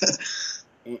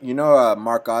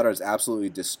 Mark Goddard is absolutely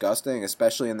disgusting,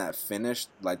 especially in that finish.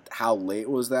 Like, how late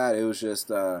was that? It was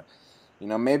just,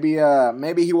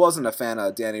 maybe he wasn't a fan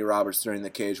of Danny Roberts during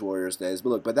the Cage Warriors days.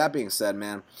 But that being said,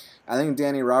 man, I think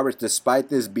Danny Roberts, despite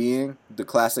this being the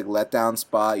classic letdown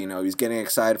spot, he's getting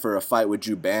excited for a fight with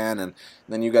Juban, and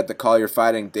then you got the call you're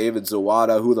fighting David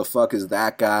Zawada. Who the fuck is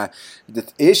that guy?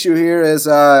 The issue here is,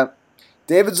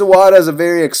 David Zawada is a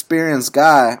very experienced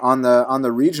guy on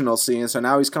the regional scene, so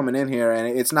now he's coming in here, and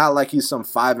it's not like he's some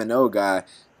 5-0 guy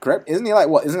Correct? Isn't he like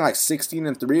what? Isn't he like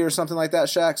 16-3 or something like that,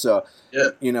 Shaq? So,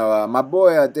 Yeah. my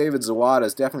boy David Zawada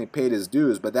has definitely paid his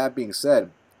dues. But that being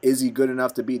said, is he good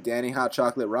enough to beat Danny Hot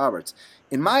Chocolate Roberts?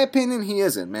 In my opinion, he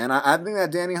isn't, man. I think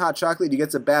that Danny Hot Chocolate, he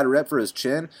gets a bad rep for his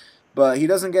chin, but he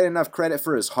doesn't get enough credit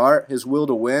for his heart, his will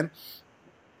to win,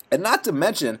 and not to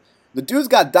mention, the dude's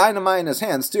got dynamite in his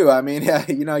hands too. I mean, yeah,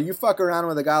 you fuck around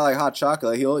with a guy like Hot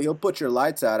Chocolate, he'll put your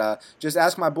lights out. Just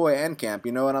ask my boy Encamp.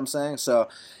 You know what I'm saying? So,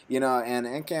 and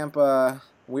Encamp,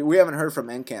 we haven't heard from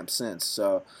Encamp since.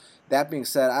 So, that being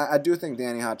said, I do think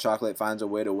Danny Hot Chocolate finds a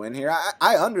way to win here.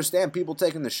 I understand people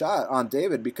taking the shot on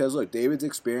David because look, David's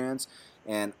experience.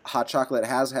 And Hot Chocolate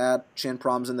has had chin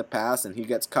problems in the past, and he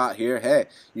gets caught here. Hey,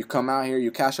 you come out here,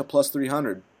 you cash a plus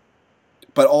 300.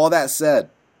 But all that said,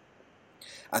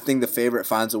 I think the favorite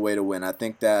finds a way to win. I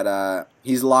think that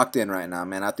he's locked in right now,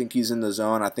 man. I think he's in the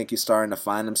zone. I think he's starting to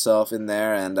find himself in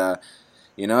there. And,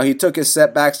 he took his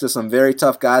setbacks to some very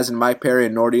tough guys in Mike Perry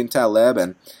and Nordine Taleb,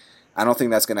 and I don't think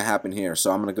that's going to happen here.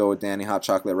 So I'm going to go with Danny Hot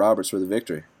Chocolate Roberts for the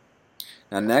victory.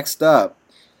 Now, next up,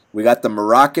 we got the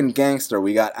Moroccan gangster.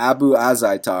 We got Abu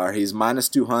Azaitar. He's minus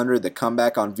 200. The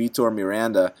comeback on Vitor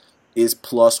Miranda is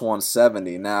plus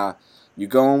 170. Now, you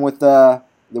going with the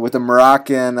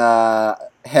Moroccan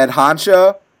head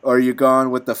honcho, or are you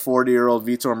going with the 40-year-old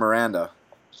Vitor Miranda?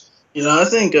 I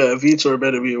think Vitor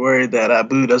better be worried that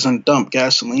Abu doesn't dump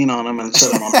gasoline on him and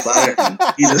set him on fire.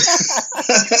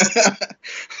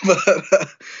 But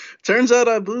turns out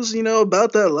Abu's,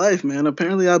 about that life, man.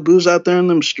 Apparently Abu's out there in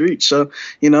them streets. So,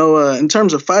 in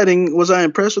terms of fighting, was I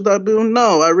impressed with Abu?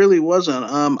 No, I really wasn't.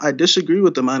 I disagree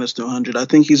with the minus 200. I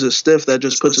think he's a stiff that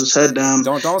just puts his head down.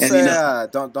 Don't and, say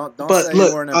don't but say look,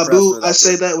 you weren't impressed Abu, with I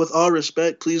say that with all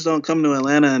respect. Please don't come to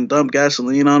Atlanta and dump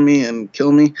gasoline on me and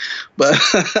kill me. But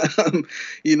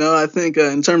I think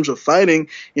in terms of fighting,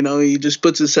 he just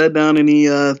puts his head down and he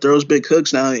throws big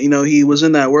hooks. Now, he was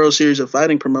in that World Series of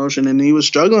Fighting promotion and he was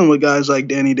struggling with guys like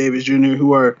Danny Davis Jr.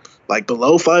 who are like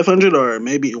below 500 or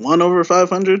maybe one over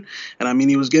 500. And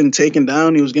he was getting taken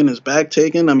down. He was getting his back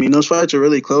taken. Those fights are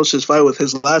really close. His fight with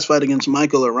his last fight against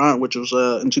Michael Laurent, which was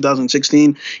in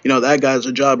 2016, that guy's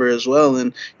a jobber as well.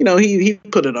 And, he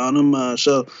put it on him.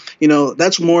 So,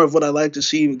 that's more of what I like to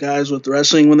see guys with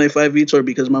wrestling when they fight Vitor,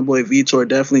 because my boy Vitor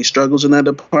definitely struggles in that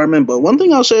department. But one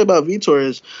thing I'll say about Vitor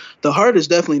is the heart is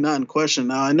definitely not in question.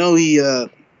 Now, I know he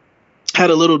had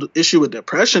a little issue with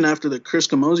depression after the Chris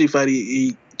Camozzi fight.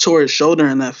 He tore his shoulder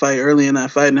in that fight, early in that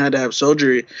fight, and had to have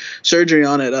surgery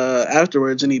on it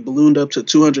afterwards, and he ballooned up to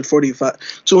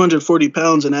 240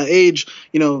 pounds. And at age,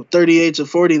 38 to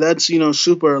 40, that's,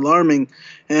 super alarming.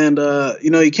 And,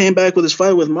 he came back with his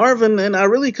fight with Marvin, and I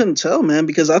really couldn't tell, man,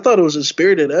 because I thought it was a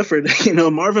spirited effort.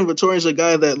 Marvin Vettori is a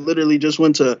guy that literally just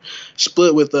went to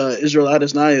split with Israel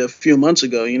Adesanya a few months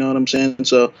ago, you know what I'm saying?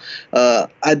 So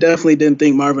I definitely didn't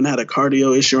think Marvin had a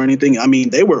cardio issue or anything.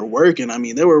 They were working.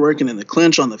 They were working in the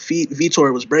clinch on the feet.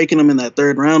 Vitor was breaking him in that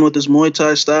third round with his Muay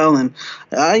Thai style, and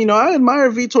I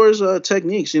admire Vitor's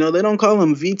techniques. They don't call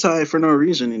him Vitai for no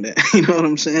reason. You know what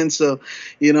I'm saying? So,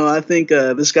 I think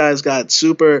this guy's got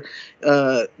super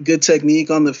good technique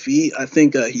on the feet. I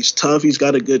think he's tough. He's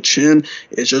got a good chin.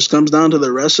 It just comes down to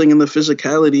the wrestling and the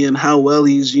physicality and how well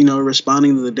he's,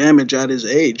 responding to the damage at his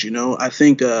age. I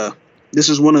think this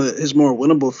is one of his more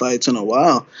winnable fights in a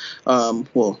while.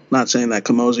 Well, not saying that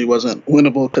Camozzi wasn't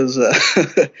winnable, because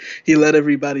he let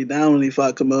everybody down when he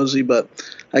fought Camozzi, but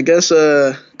I guess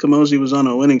Camozzi was on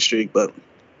a winning streak. But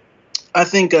I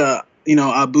think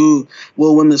Abu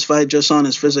will win this fight just on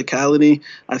his physicality.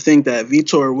 I think that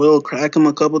Vitor will crack him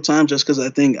a couple times just because I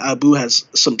think Abu has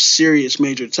some serious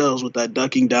major tells with that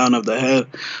ducking down of the head.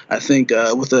 I think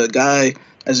with a guy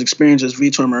as experienced as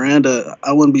Vitor Miranda,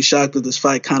 I wouldn't be shocked if this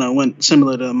fight kind of went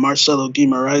similar to Marcelo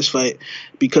Guimaraes' fight,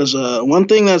 because one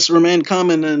thing that's remained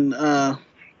common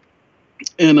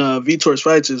in Vitor's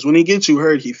fights is when he gets you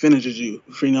hurt, he finishes you.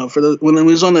 When he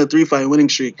was on that 3-fight winning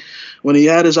streak, when he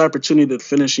had his opportunity to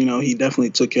finish, he definitely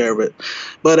took care of it.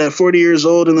 But at 40 years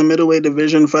old in the middleweight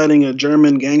division, fighting a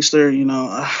German gangster, I'm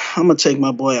gonna take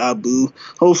my boy Abu.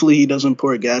 Hopefully he doesn't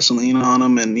pour gasoline on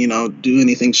him and do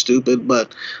anything stupid.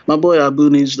 But my boy Abu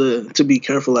needs to be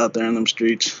careful out there in them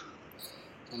streets.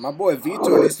 My boy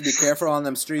Vitor needs to be careful on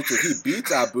them streets if he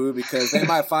beats Abu, because they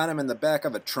might find him in the back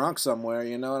of a trunk somewhere,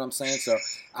 you know what I'm saying? So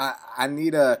I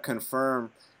need to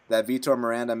confirm that Vitor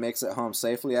Miranda makes it home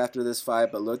safely after this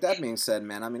fight. But look, that being said,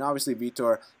 man, obviously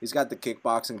Vitor, he's got the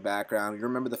kickboxing background. You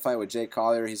remember the fight with Jay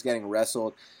Collier? He's getting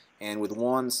wrestled, and with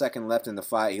 1 second left in the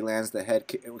fight, he lands the head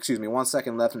kick. 1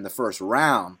 second left in the first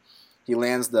round. he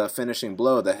lands the finishing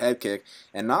blow, the head kick,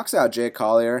 and knocks out Jake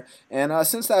Collier. And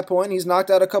since that point, he's knocked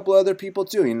out a couple other people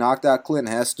too. He knocked out Clint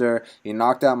Hester. He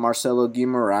knocked out Marcelo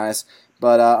Guimaraes.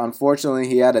 But unfortunately,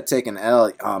 he had to take an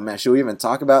L. Oh, man, should we even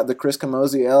talk about the Chris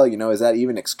Camozzi L? Is that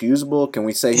even excusable? Can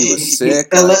we say he was sick?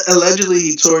 Allegedly,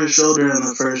 he tore his shoulder in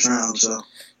the first round. So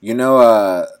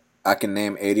I can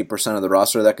name 80% of the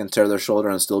roster that can tear their shoulder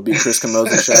and still beat Chris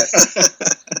Camozzi.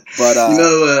 But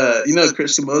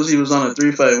Chris Camozzi was on a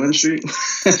 3-fight win streak.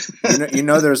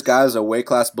 There's guys a weight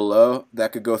class below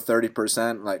that could go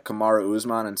 30%, like Kamaru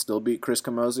Usman, and still beat Chris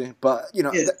Camozzi. But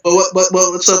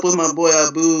what's up with my boy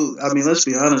Abu? I mean, let's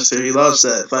be honest here. He lost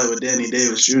that fight with Danny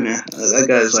Davis Jr. That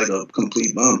guy's like a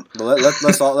complete bum. But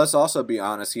let's also be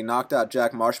honest. He knocked out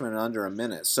Jack Marshman in under a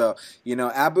minute. So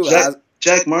Abu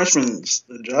Jack Marshman's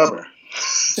the jobber.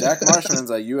 Jack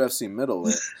Marshman's a UFC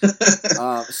middleweight.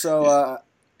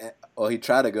 He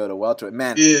tried to go to welterweight.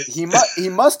 Man, yeah. he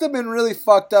must have been really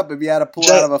fucked up if he had to pull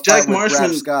out of a fight with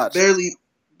Brad Scott.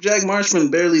 Jack Marshman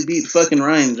barely beat fucking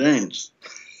Ryan James.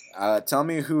 Tell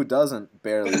me who doesn't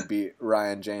barely beat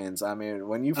Ryan James. I mean,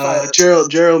 when you fight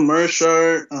Gerald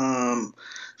Mearshart,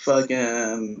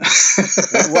 fucking.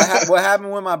 what happened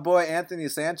when my boy Anthony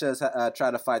Sanchez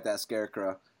tried to fight that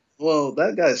scarecrow? Well,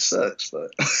 that guy sucks,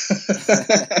 but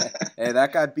hey,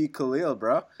 that guy beat Khalil,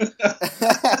 bro.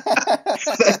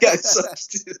 That guy sucks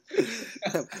too.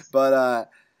 But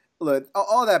look,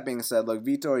 all that being said, look,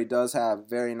 Vitor, he does have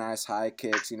very nice high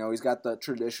kicks. He's got the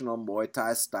traditional Muay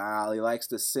Thai style. He likes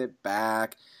to sit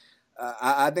back.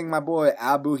 I think my boy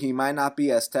Abu, he might not be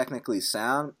as technically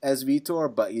sound as Vitor,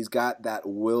 but he's got that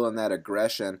will and that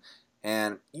aggression.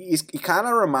 And he kind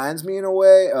of reminds me in a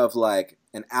way of like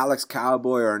an Alex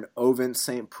Cowboy or an Ovince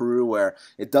St. Preux, where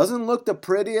it doesn't look the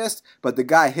prettiest, but the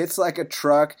guy hits like a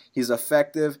truck, he's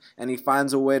effective, and he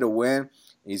finds a way to win.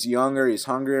 He's younger, he's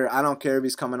hungrier. I don't care if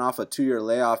he's coming off a 2-year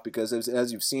layoff, because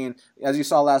as you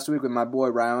saw last week with my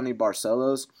boy Raoni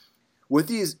Barcelos, with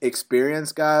these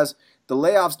experienced guys, the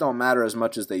layoffs don't matter as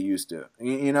much as they used to.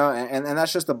 And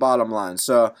that's just the bottom line.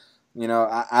 So,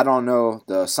 I don't know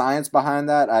the science behind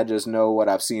that. I just know what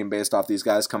I've seen based off these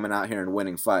guys coming out here and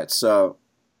winning fights. So,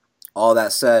 all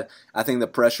that said, I think the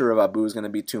pressure of Abu is going to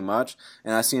be too much,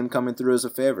 and I see him coming through as a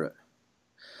favorite.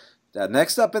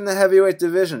 Next up in the heavyweight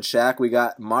division, Shaq, we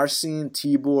got Marcin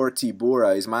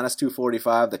Tybura. He's minus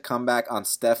 245. The comeback on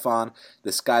Stefan,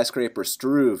 the skyscraper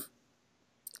Struve,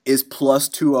 is plus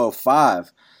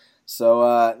 205.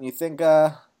 So you think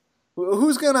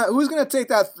who's gonna take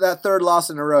that third loss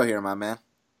in a row here, my man?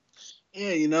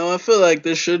 Yeah, I feel like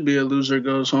this should be a loser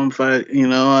goes home fight.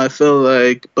 I feel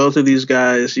like both of these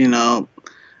guys,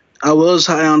 I was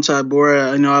high on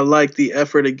Tybura. I like the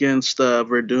effort against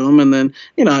Verdum, and then,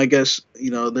 I guess,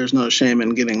 there's no shame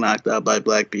in getting knocked out by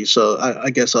Black Beast. So I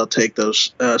guess I'll take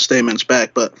those statements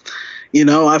back. But,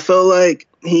 I feel like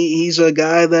he's a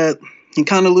guy that he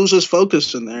kind of loses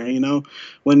focus in there,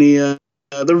 when he the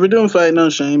Verdum fight, no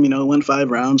shame, went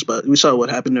 5 rounds, but we saw what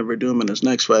happened to Verdum in his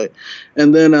next fight.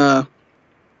 And then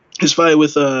his fight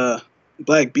with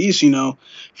Black Beast,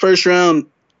 first round,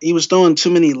 he was throwing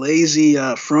too many lazy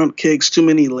front kicks, too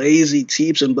many lazy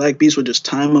teeps, and Black Beast would just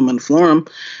time him and floor him.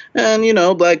 And,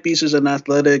 Black Beast is an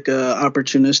athletic,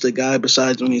 opportunistic guy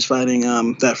besides when he's fighting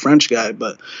that French guy.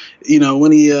 But,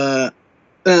 when he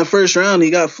first round, he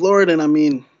got floored, and, I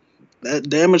mean, that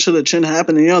damage to the chin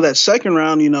happened. And, that second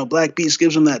round, Black Beast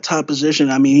gives him that top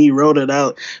position. I mean, he rode it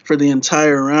out for the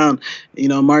entire round.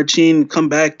 Marcin come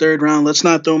back third round. Let's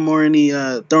not throw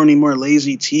any more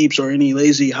lazy teeps or any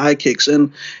lazy high kicks.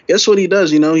 And guess what he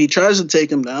does? He tries to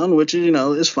take him down, which is,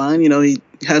 is fine. He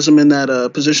has him in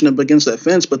that position up against that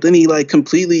fence. But then he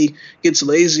completely gets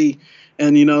lazy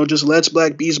and, just lets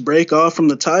Black Beast break off from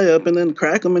the tie-up and then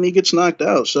crack him, and he gets knocked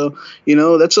out. So,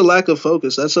 that's a lack of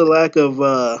focus. That's a lack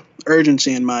of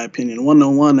urgency, in my opinion.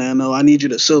 1-on-1, and I need you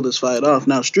to seal this fight off.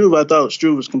 Now, Struve, I thought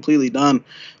Struve was completely done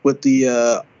with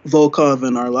the Volkov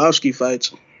and Arlovsky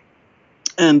fights.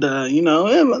 And,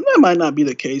 that might not be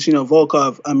the case.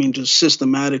 Volkov, just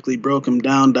systematically broke him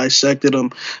down, dissected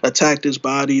him, attacked his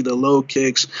body, the low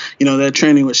kicks. That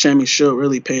training with Shammy Schilt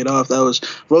really paid off. That was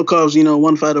Volkov's,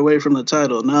 one fight away from the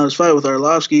title. Now his fight with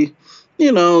Arlovsky,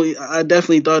 I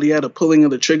definitely thought he had a pulling of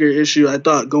the trigger issue. I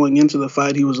thought going into the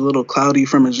fight he was a little cloudy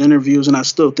from his interviews, and I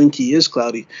still think he is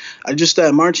cloudy.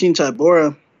 Marcin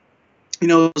Tybura,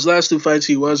 his last two fights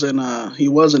he was in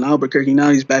Albuquerque.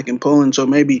 Now he's back in Poland, so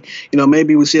maybe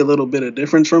we see a little bit of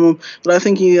difference from him. But I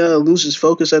think he loses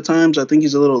focus at times. I think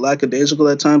he's a little lackadaisical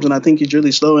at times, and I think he's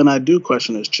really slow. And I do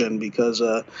question his chin because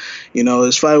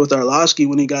his fight with Arlovsky,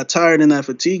 when he got tired in that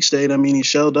fatigue state, I mean, he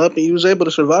shelled up and he was able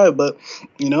to survive. But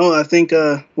I think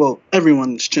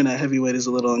everyone's chin at heavyweight is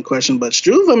a little in question. But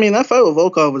Struve, I mean, that fight with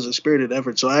Volkov was a spirited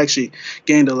effort, so I actually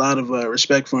gained a lot of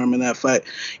respect for him in that fight.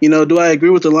 Do I agree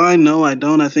with the line? No, I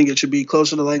don't. I think it should be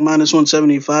closer to like minus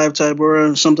 175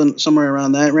 Tybura, something somewhere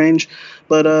around that range.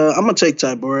 But I'm gonna take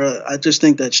Tybura. I just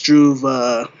think that Struve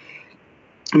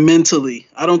mentally,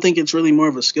 I don't think it's really more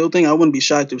of a skill thing. I wouldn't be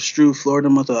shocked if Struve floored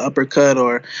him with an uppercut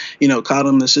or caught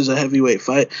him. This is a heavyweight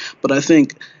fight, but I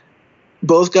think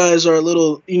both guys are a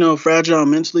little, fragile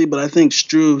mentally, but I think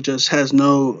Struve just has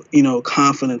no,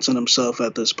 confidence in himself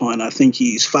at this point. I think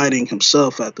he's fighting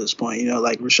himself at this point,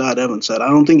 like Rashad Evans said. I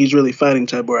don't think he's really fighting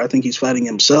Tybura. I think he's fighting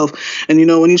himself. And,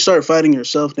 when you start fighting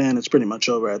yourself, Dan, it's pretty much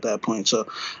over at that point. So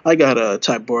I got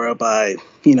Tybura by,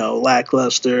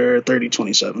 lackluster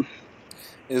 30-27.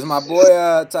 Is my boy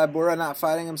Tybura not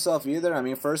fighting himself either? I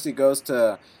mean, first he goes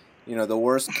to the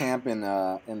worst camp in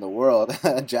the world,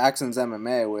 Jackson's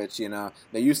MMA, which,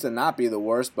 they used to not be the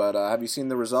worst, but have you seen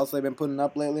the results they've been putting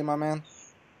up lately, my man?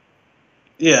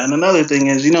 Yeah, and another thing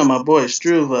is, my boy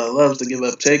Struve loves to give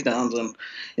up takedowns, and,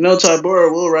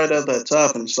 Tybura will ride out that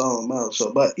top and stall him out.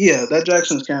 So, but, yeah, that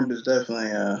Jackson's camp has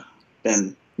definitely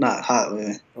been not hot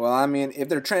lately. Well, I mean, if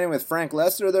they're training with Frank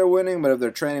Lester, they're winning, but if they're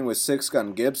training with Six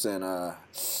Gun Gibson,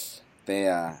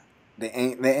 They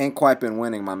ain't quite been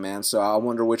winning, my man. So I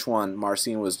wonder which one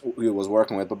Marcin was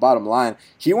working with. But bottom line,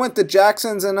 he went to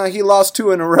Jackson's and he lost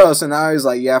 2 in a row. So now he's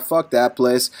like, yeah, fuck that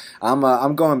place.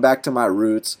 I'm going back to my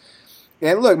roots.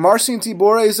 And look, Marcin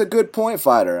Tybura is a good point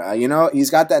fighter. He's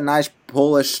got that nice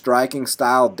Polish striking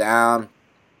style down.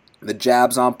 The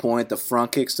jabs on point, the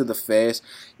front kicks to the face.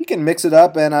 He can mix it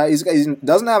up, and he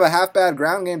doesn't have a half-bad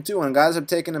ground game, too. When guys have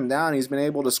taken him down, he's been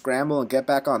able to scramble and get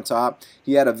back on top.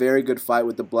 He had a very good fight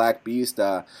with the Black Beast.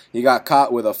 He got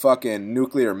caught with a fucking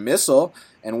nuclear missile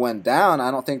and went down.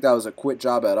 I don't think that was a quit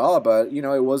job at all, but,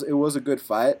 it was a good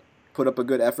fight. Put up a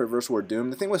good effort versus Werdum.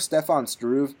 The thing with Stefan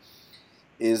Struve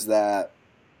is that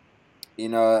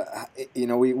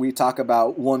we talk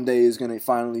about one day he's going to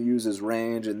finally use his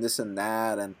range and this and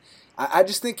that, and I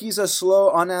just think he's a slow,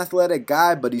 unathletic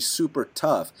guy, but he's super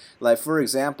tough. Like, for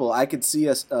example, I could see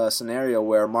a scenario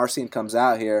where Marcin comes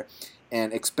out here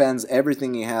and expends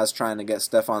everything he has trying to get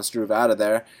Stefan Struve out of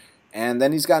there, and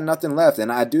then he's got nothing left.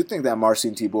 And I do think that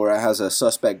Marcin Tybura has a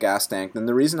suspect gas tank. And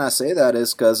the reason I say that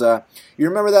is because you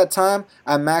remember that time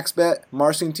I max bet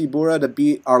Marcin Tybura to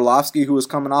beat Arlovsky, who was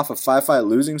coming off a 5-fight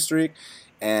losing streak.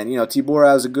 And, Tybura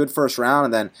has a good first round,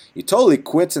 and then he totally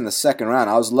quits in the second round.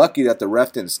 I was lucky that the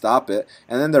ref didn't stop it.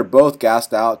 And then they're both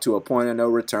gassed out to a point of no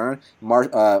return.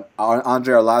 Andrei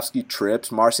Arlovsky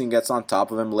trips. Marcin gets on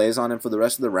top of him, lays on him for the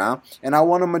rest of the round, and I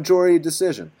won a majority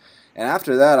decision. And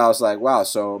after that, I was like, wow,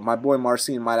 so my boy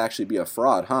Marcin might actually be a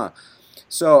fraud, huh?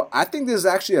 So I think this is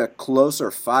actually a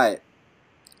closer fight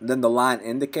than the line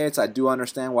indicates. I do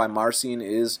understand why Marcin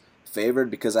is favored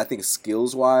because I think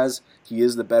skills-wise he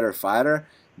is the better fighter.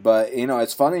 But,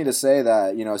 it's funny to say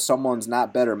that, someone's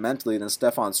not better mentally than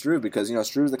Stefan Struve because,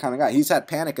 Struve's the kind of guy. He's had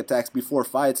panic attacks before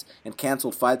fights and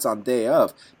canceled fights on day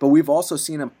of. But we've also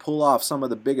seen him pull off some of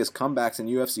the biggest comebacks in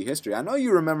UFC history. I know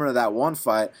you remember that one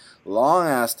fight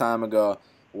long-ass time ago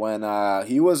when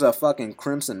he was a fucking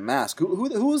Crimson Mask.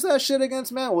 Who was that shit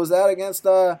against, man? Was that against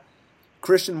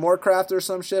Christian Moorcraft or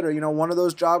some shit? Or, one of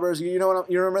those jobbers? You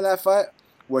remember that fight?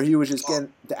 Where he was just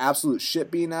getting the absolute shit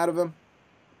beaten out of him?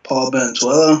 Paul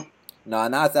Bentuela? No,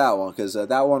 not that one, because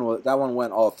that one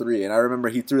went all 3. And I remember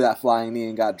he threw that flying knee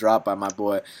and got dropped by my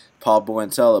boy Paul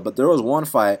Buentella. But there was one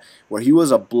fight where he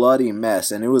was a bloody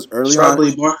mess, and it was early on.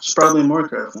 It's probably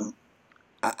Moorcraft.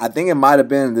 I think it might have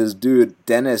been this dude,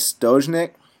 Denis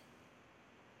Stojnik.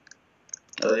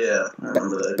 Oh, yeah. I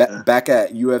remember that. Back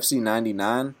at UFC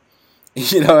 99.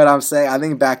 You know what I'm saying? I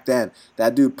think back then,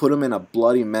 that dude put him in a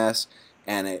bloody mess.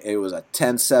 And it was a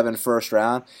 10-7 first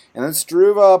round. And then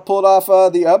Struve pulled off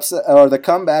the upset or the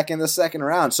comeback in the second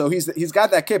round. So he's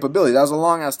got that capability. That was a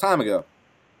long-ass time ago.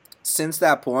 Since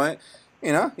that point,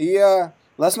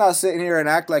 let's not sit here and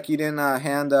act like he didn't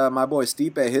hand my boy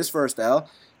Stipe his first L,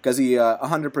 because he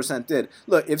 100% did.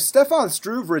 Look, if Stefan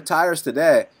Struve retires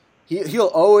today, he'll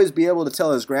always be able to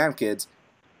tell his grandkids,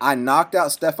 I knocked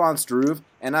out Stefan Struve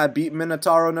and I beat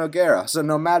Minotauro Nogueira. So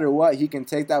no matter what, he can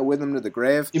take that with him to the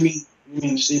grave. You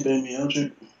mean Stipe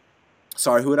Miocic?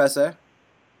 Sorry, who did I say?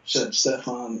 Shit,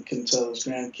 Stefan can tell his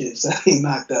grandkids that he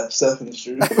knocked out Stefan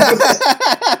Struve.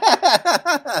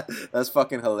 That's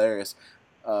fucking hilarious.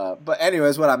 But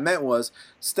anyways, what I meant was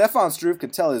Stefan Struve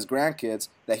can tell his grandkids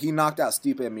that he knocked out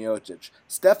Stipe Miocic.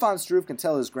 Stefan Struve can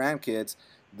tell his grandkids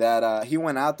that he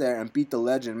went out there and beat the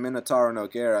legend Minotauro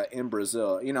Nogueira in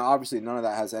Brazil. You know, obviously none of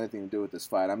that has anything to do with this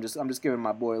fight. I'm just giving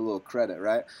my boy a little credit,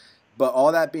 right? But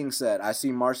all that being said, I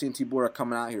see Marcin Tybura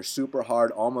coming out here super hard,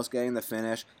 almost getting the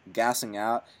finish, gassing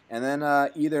out, and then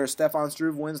either Stefan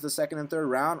Struve wins the second and third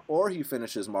round or he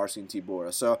finishes Marcin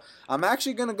Tybura. So I'm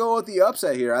actually going to go with the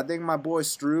upset here. I think my boy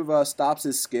Struve stops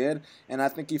his skid, and I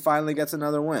think he finally gets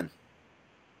another win.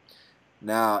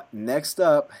 Now, next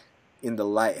up in the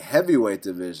light heavyweight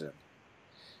division,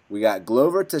 we got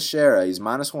Glover Teixeira. He's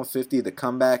minus 150, the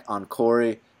comeback on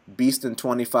Corey, beast in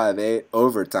 25-8,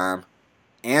 overtime.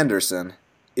 Anderson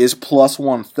is plus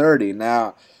 130.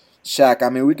 Now, Shaq, I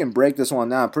mean, we can break this one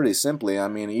down pretty simply. I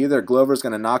mean, either Glover's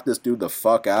going to knock this dude the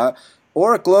fuck out,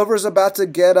 or Glover's about to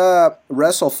get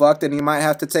wrestle fucked and he might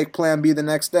have to take plan B the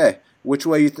next day. Which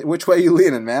way you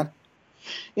leaning, man?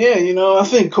 Yeah, I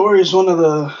think Corey's one of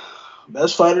the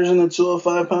best fighters in the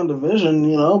 205-pound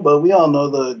division, but we all know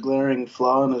the glaring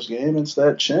flaw in his game. It's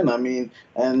that chin. I mean,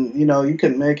 and, you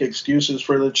can make excuses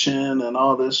for the chin and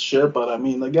all this shit, but, I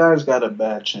mean, the guy's got a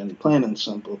bad chin, plain and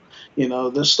simple.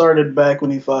 This started back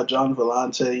when he fought John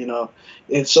Vellante.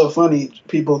 It's so funny.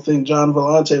 People think John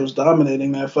Vellante was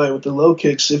dominating that fight with the low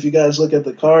kicks. If you guys look at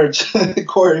the cards,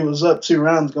 Corey was up 2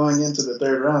 rounds going into the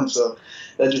 3rd round, so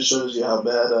that just shows you how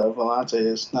bad Vellante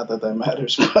is. Not that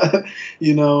matters, but,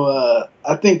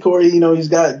 I think Corey, he's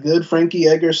got good Frankie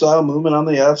Edgar-style movement on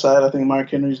the outside. I think Mark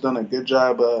Henry's done a good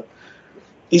job.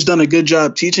 He's done a good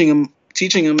job teaching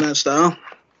him that style.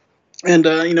 And,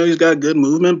 he's got good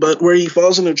movement, but where he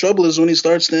falls into trouble is when he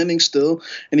starts standing still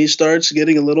and he starts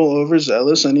getting a little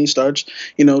overzealous and he starts,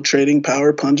 trading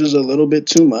power punches a little bit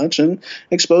too much and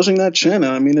exposing that chin.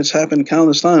 And, I mean, it's happened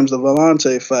countless times. The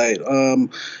Vellante fight,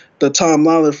 the Tom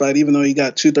Lawler fight, even though he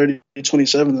got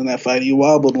 230-27 in that fight, he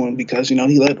wobbled one because, he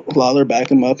let Lawler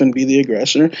back him up and be the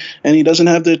aggressor. And he doesn't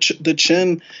have the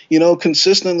chin,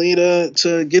 consistently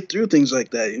to get through things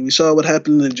like that. And we saw what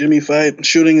happened in the Jimmy fight,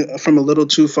 shooting from a little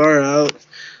too far out,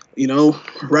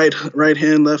 right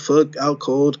hand, left hook, out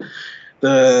cold.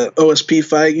 The OSP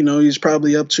fight, he's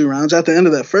probably up 2 rounds. At the end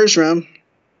of that first round,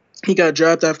 he got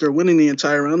dropped after winning the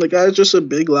entire round. The guy's just a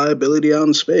big liability out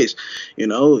in space. You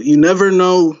never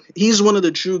know. He's one of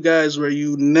the true guys where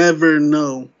you never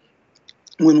know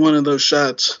when one of those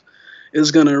shots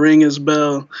is going to ring his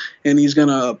bell and he's going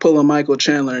to pull a Michael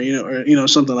Chandler, or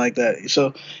something like that.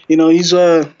 So, he's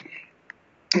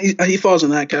he falls in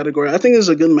that category. I think it's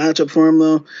a good matchup for him,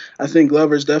 though. I think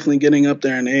Glover's definitely getting up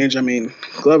there in age. I mean,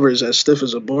 Glover is as stiff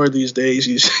as a board these days.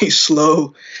 He's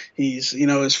slow. He's,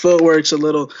 his footwork's a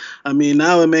little. I mean,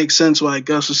 now it makes sense why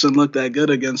Gustafsson looked that good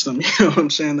against him. You know what I'm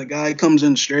saying? The guy comes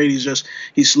in straight.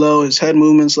 He's slow. His head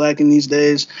movement's lacking these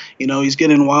days. He's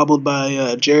getting wobbled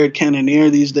by Jared Cannonier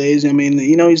these days. I mean,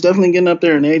 he's definitely getting up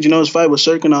there in age. His fight with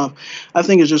Serkinov, I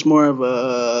think, is just more of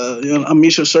a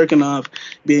Misha Serkinov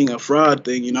being a fraud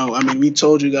thing. I mean, we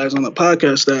told you guys on the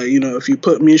podcast that, if you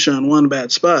put Misha in one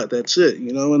bad spot, that's it,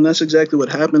 and that's exactly what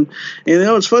happened. And,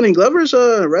 it's funny, Glover's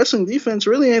wrestling defense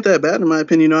really ain't that bad, in my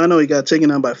opinion. I know he got taken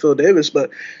out by Phil Davis,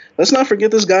 but let's not forget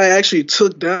this guy actually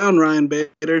took down Ryan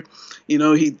Bader.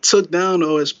 He took down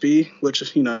OSP, which,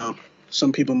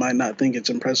 some people might not think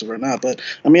it's impressive or not. But,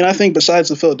 I mean, I think besides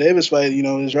the Phil Davis fight,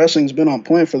 his wrestling's been on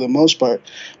point for the most part.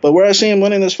 But where I see him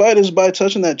winning this fight is by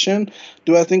touching that chin.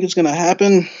 Do I think it's going to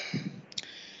happen?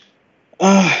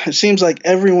 It seems like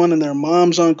everyone and their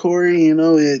mom's on Corey.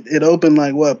 It opened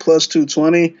like, plus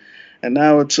 220, and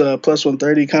now it's plus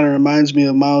 130. Kind of reminds me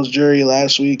of Miles Jury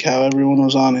last week, how everyone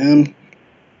was on him.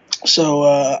 So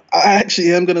I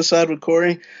actually am going to side with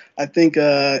Corey. I think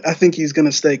he's going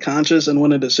to stay conscious and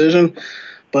win a decision.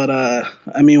 But,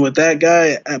 I mean, with that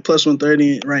guy at plus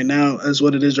 130 right now, as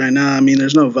what it is right now, I mean,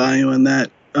 there's no value in that.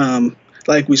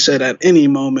 Like we said, at any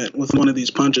moment with one of these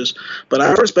punches. But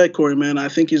I respect Corey, man. I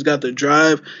think he's got the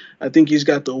drive. I think he's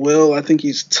got the will. I think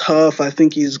he's tough. I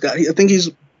think he's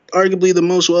arguably the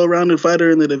most well-rounded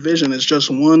fighter in the division. It's just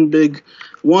one big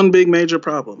major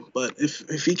problem. But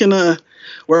if he can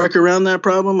work around that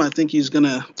problem, I think he's going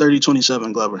to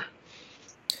 30-27 Glover.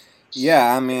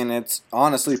 Yeah, I mean, it's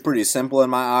honestly pretty simple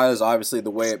in my eyes. Obviously, the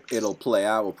way it'll play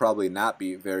out will probably not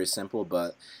be very simple,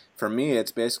 but for me,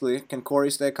 it's basically, can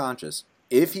Corey stay conscious?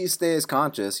 If he stays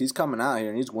conscious, he's coming out here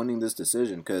and he's winning this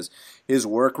decision because his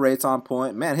work rate's on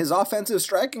point. Man, his offensive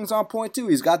striking's on point too.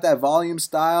 He's got that volume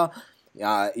style.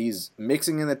 He's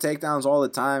mixing in the takedowns all the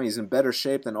time. He's in better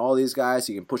shape than all these guys.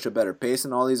 He can push a better pace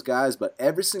than all these guys. But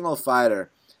every single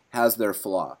fighter has their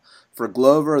flaw. For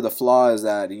Glover, the flaw is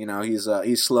that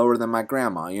he's slower than my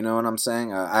grandma. You know what I'm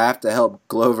saying? I have to help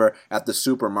Glover at the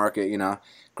supermarket.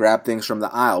 Grab things from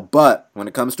the aisle. But when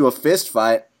it comes to a fist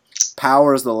fight,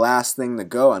 power is the last thing to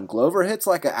go. And Glover hits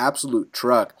like an absolute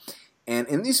truck. And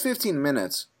in these 15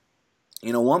 minutes,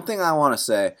 one thing I want to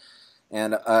say.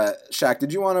 And Shaq,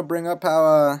 did you want to bring up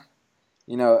how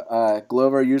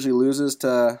Glover usually loses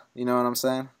to, you know what I'm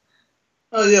saying?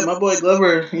 Oh yeah, my boy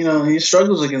Glover, he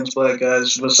struggles against black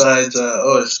guys besides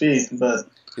OSP, but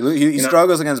he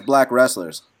struggles against black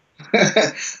wrestlers.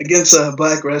 Against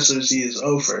black wrestlers, he is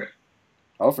 0 for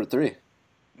 3.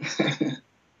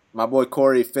 My boy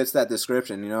Corey fits that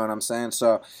description. You know what I'm saying?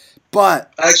 So,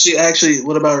 but actually,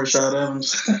 what about Rashad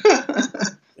Evans?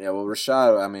 Yeah, well,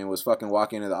 Rashad, was fucking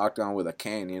walking into the octagon with a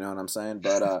cane. You know what I'm saying?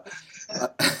 But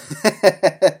so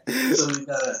he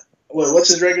got what's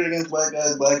his record against black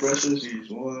guys, black wrestlers? He's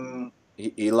won.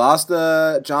 He lost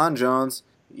to John Jones.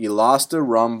 He lost to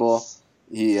Rumble.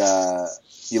 He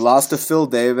lost to Phil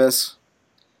Davis.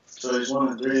 So he's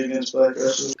 1-3 against black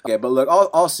wrestlers. Okay, but look,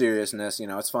 all seriousness,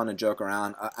 it's fun to joke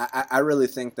around. I really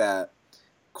think that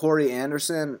Corey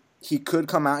Anderson, he could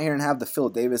come out here and have the Phil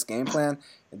Davis game plan.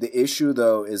 The issue,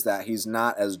 though, is that he's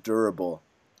not as durable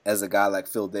as a guy like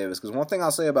Phil Davis. Because one thing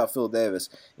I'll say about Phil Davis,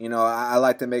 I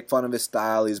like to make fun of his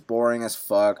style. He's boring as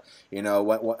fuck.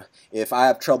 If I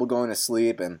have trouble going to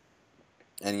sleep and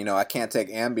I can't take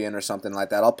Ambien or something like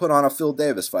that, I'll put on a Phil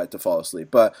Davis fight to fall asleep.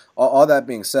 But all that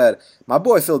being said, my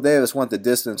boy Phil Davis went the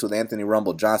distance with Anthony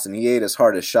Rumble Johnson. He ate his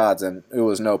hardest shots, and it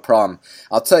was no problem.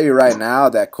 I'll tell you right now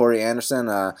that Corey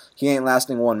Anderson, he ain't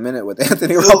lasting 1 minute with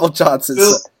Anthony Rumble Johnson.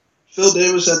 Phil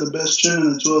Davis had the best chin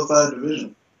in the 205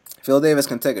 division. Phil Davis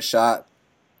can take a shot.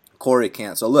 Corey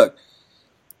can't. So look,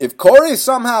 if Corey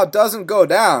somehow doesn't go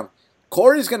down,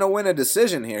 Corey's going to win a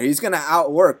decision here. He's going to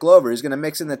outwork Glover. He's going to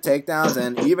mix in the takedowns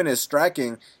and even his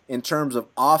striking in terms of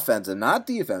offense and not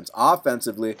defense.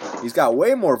 Offensively, he's got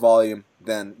way more volume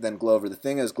than Glover. The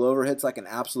thing is, Glover hits like an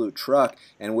absolute truck,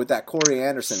 and with that Corey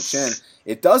Anderson chin,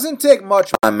 it doesn't take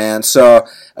much, my man. So,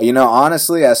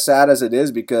 honestly, as sad as it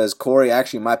is, because Corey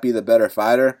actually might be the better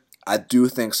fighter, I do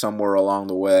think somewhere along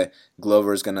the way,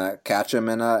 Glover's going to catch him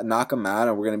and knock him out,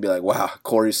 and we're going to be like, wow,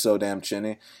 Corey's so damn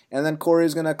chinny. And then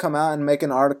Corey's going to come out and make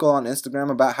an article on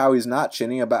Instagram about how he's not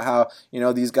chinny, about how,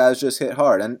 these guys just hit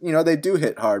hard. And, they do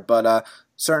hit hard, but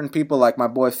certain people like my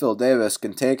boy Phil Davis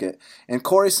can take it, and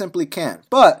Corey simply can't.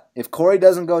 But if Corey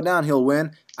doesn't go down, he'll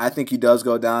win. I think he does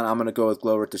go down. I'm going to go with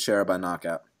Glover Teixeira by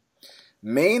knockout.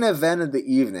 Main event of the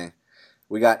evening.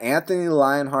 We got Anthony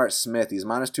Lionheart Smith. He's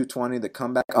minus 220. The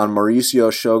comeback on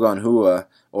Mauricio Shogun Rua,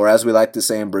 or as we like to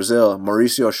say in Brazil,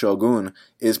 Mauricio Shogun,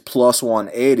 is plus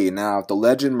 180. Now, the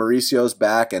legend Mauricio's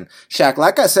back. And Shaq,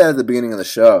 like I said at the beginning of the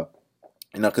show,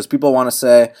 because people want to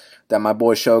say that my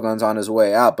boy Shogun's on his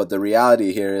way out, but the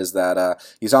reality here is that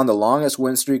he's on the longest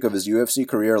win streak of his UFC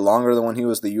career, longer than when he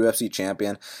was the UFC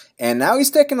champion, and now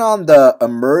he's taking on the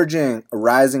emerging,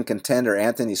 rising contender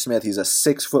Anthony Smith. He's a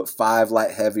 6'5"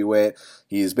 light heavyweight.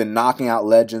 He's been knocking out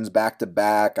legends back to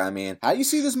back. How do you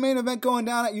see this main event going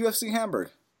down at UFC Hamburg?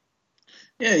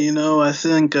 Yeah, I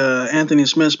think Anthony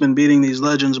Smith's been beating these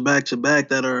legends back to back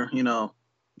that are,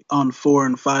 on 4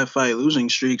 and 5 fight losing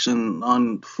streaks and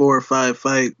on 4 or 5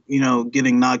 fight,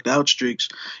 getting knocked out streaks.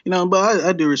 But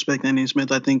I do respect Anthony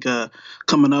Smith. I think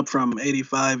coming up from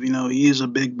 85, he is a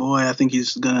big boy. I think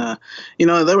he's gonna, they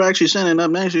were actually standing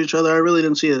up next to each other. I really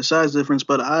didn't see a size difference,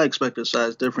 but I expect a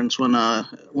size difference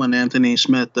when Anthony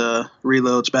Smith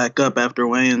reloads back up after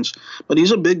weigh-ins. But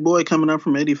he's a big boy coming up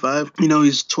from 85.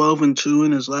 He's 12-2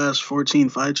 in his last 14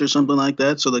 fights or something like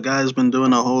that. So the guy's been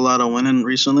doing a whole lot of winning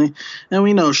recently, and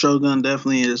we know Shogun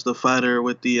definitely is the fighter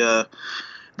with the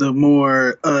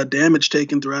more damage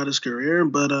taken throughout his career.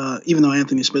 But even though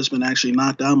Anthony Smith's been actually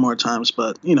knocked out more times,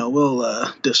 but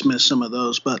we'll dismiss some of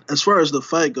those. But as far as the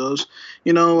fight goes,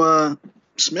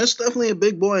 Smith's definitely a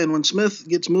big boy, and when Smith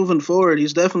gets moving forward,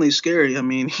 he's definitely scary.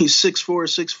 He's 6'4",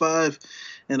 6'5",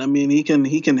 and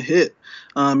he can hit.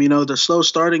 The slow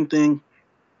starting thing,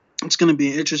 it's going to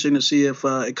be interesting to see if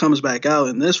it comes back out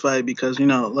in this fight because,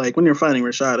 like when you're fighting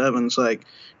Rashad Evans,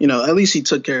 at least he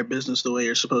took care of business the way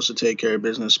you're supposed to take care of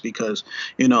business because,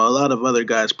 a lot of other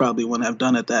guys probably wouldn't have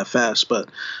done it that fast. But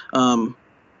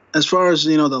as far as,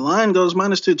 the line goes,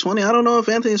 minus 220, I don't know if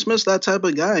Anthony Smith's that type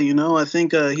of guy. I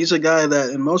think he's a guy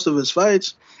that in most of his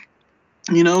fights,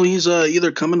 he's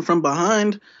either coming from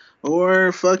behind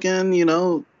or fucking,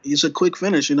 he's a quick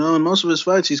finish, you know. In most of his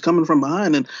fights, he's coming from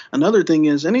behind. And another thing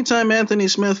is, anytime Anthony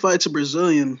Smith fights a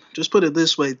Brazilian, just put it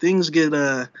this way, things get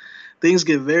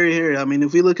very hairy. I mean,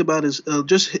 if we look about his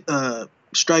just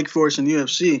strike force in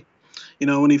UFC, you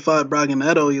know, when he fought Braga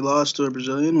Neto, he lost to a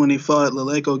Brazilian. When he fought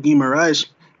Leleco Guimarães,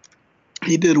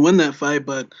 he did win that fight,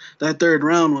 but that third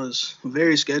round was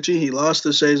very sketchy. He lost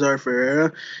to Cesar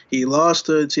Ferreira. He lost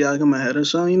to Thiago Maheda.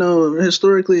 So, you know,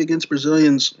 historically against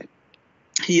Brazilians,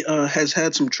 he has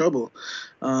had some trouble.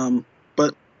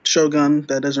 But Shogun,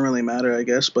 that doesn't really matter, I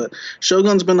guess. But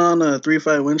Shogun's been on a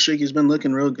 3-fight win streak. He's been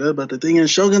looking real good. But the thing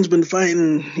is, Shogun's been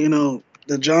fighting, you know,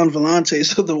 the John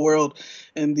Volantes of the world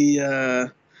and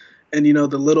you know,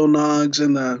 the Little Nogs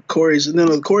and the Corey's. You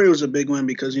know, Corey was a big win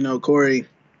because, you know, Corey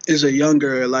is a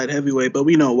younger light heavyweight, but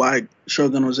we know why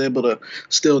Shogun was able to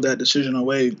steal that decision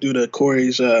away due to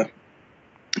Corey's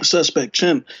suspect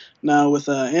chin. Now with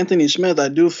Anthony Smith, I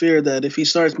do fear that if he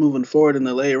starts moving forward in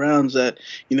the late rounds, that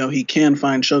you know he can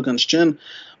find Shogun's chin.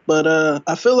 But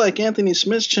I feel like Anthony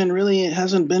Smith's chin really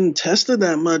hasn't been tested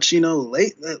that much, you know,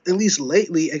 at least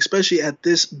lately, especially at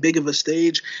this big of a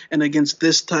stage and against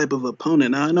this type of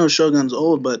opponent. Now I know Shogun's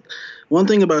old, but one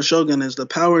thing about Shogun is the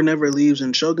power never leaves,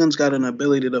 and Shogun's got an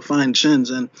ability to find chins.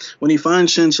 And when he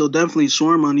finds chins, he'll definitely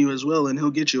swarm on you as well, and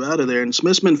he'll get you out of there. And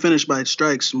Smith's been finished by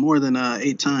strikes more than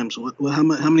 8 times. How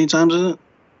many times is it?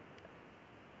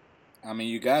 I mean,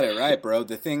 you got it right, bro.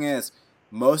 The thing is,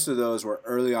 most of those were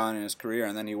early on in his career,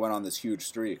 and then he went on this huge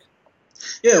streak.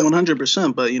 Yeah,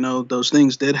 100%. But, you know, those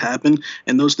things did happen,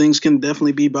 and those things can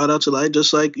definitely be brought out to light,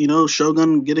 just like, you know,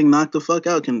 Shogun getting knocked the fuck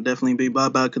out can definitely be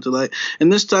brought back to light. In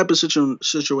this type of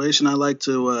situation, I like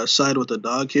to side with the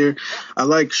dog here. I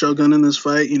like Shogun in this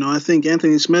fight. You know, I think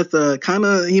Anthony Smith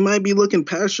he might be looking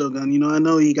past Shogun. You know, I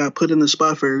know he got put in the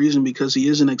spot for a reason because he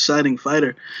is an exciting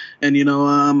fighter. And, you know,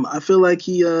 I feel like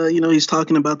you know, he's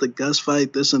talking about the Gus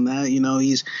fight, this and that. You know,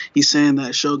 he's saying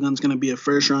that Shogun's going to be a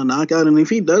first-round knockout. And if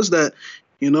he does that,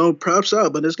 you know, props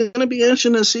out. But it's going to be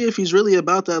interesting to see if he's really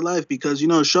about that life because, you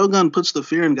know, Shogun puts the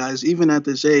fear in guys even at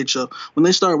this age. So when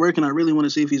they start working, I really want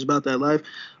to see if he's about that life.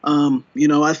 You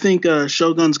know, I think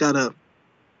Shogun's got a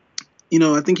you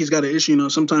know, I think he's got an issue. You know,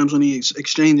 sometimes when he's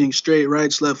exchanging straight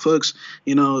rights, left hooks,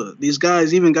 you know, these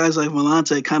guys, even guys like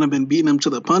Volante, kind of been beating him to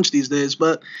the punch these days.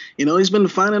 But, you know, he's been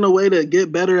finding a way to get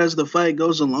better as the fight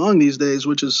goes along these days,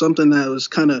 which is something that was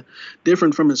kind of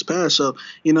different from his past. So,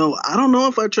 you know, I don't know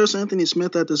if I trust Anthony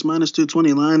Smith at this minus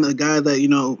 220 line, a guy that, you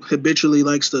know, habitually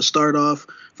likes to start off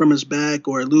from his back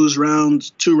or lose rounds,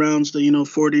 2 rounds to, you know,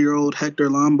 40-year-old Hector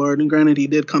Lombard. And granted, he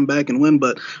did come back and win,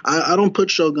 but I don't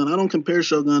put Shogun, I don't compare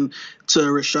Shogun to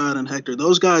Rashad and Hector.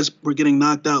 Those guys were getting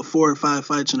knocked out 4 or 5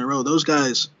 fights in a row. Those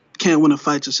guys can't win a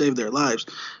fight to save their lives.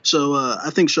 So I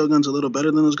think Shogun's a little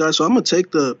better than those guys. So I'm going to take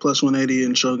the plus 180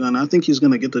 in Shogun. I think he's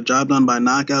going to get the job done by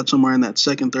knockout somewhere in that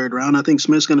second, third round. I think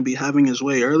Smith's going to be having his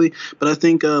way early, but I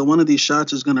think one of these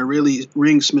shots is going to really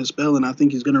ring Smith's bell, and I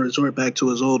think he's going to resort back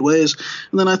to his old ways.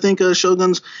 And then I think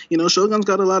Shogun's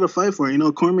got a lot to fight for. You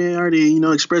know, Cormier already, you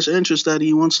know, expressed interest that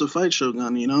he wants to fight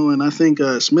Shogun, you know, and I think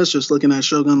Smith's just looking at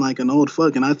Shogun like an old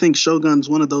fuck, and I think Shogun's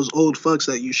one of those old fucks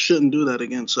that you shouldn't do that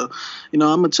against. So, you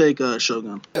know, I'm going to take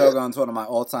Shogun. Shogun's one of my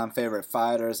all-time favorite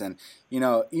fighters, and you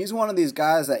know he's one of these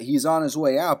guys that he's on his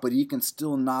way out, but he can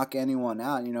still knock anyone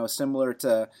out. You know, similar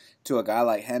to a guy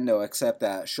like Hendo, except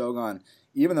that Shogun,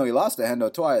 even though he lost to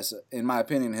Hendo twice, in my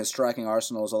opinion, his striking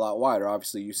arsenal is a lot wider.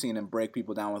 Obviously, you've seen him break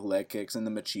people down with leg kicks in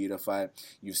the Machida fight.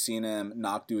 You've seen him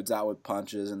knock dudes out with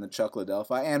punches in the Chuck Liddell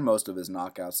fight, and most of his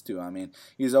knockouts too. I mean,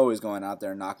 he's always going out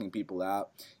there knocking people out.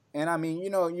 And I mean, you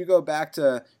know, you go back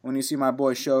to when you see my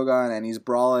boy Shogun and he's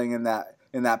brawling in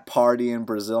that party in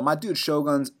Brazil. My dude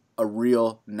Shogun's a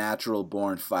real natural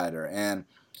born fighter. And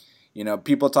you know,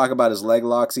 people talk about his leg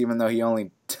locks even though he's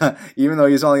only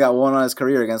got one on his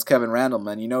career against Kevin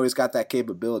Randleman. You know he's got that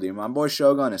capability. My boy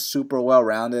Shogun is super well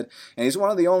rounded, and he's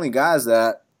one of the only guys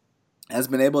that has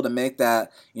been able to make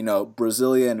that, you know,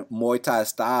 Brazilian Muay Thai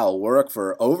style work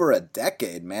for over a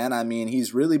decade, man. I mean,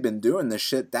 he's really been doing this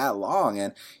shit that long,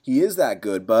 and he is that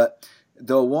good. But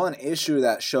the one issue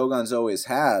that Shogun's always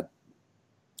had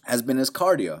has been his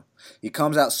cardio. He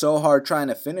comes out so hard trying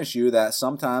to finish you that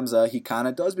sometimes he kind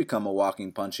of does become a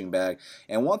walking punching bag.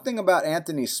 And one thing about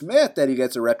Anthony Smith that he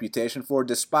gets a reputation for,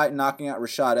 despite knocking out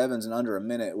Rashad Evans in under a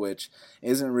minute, which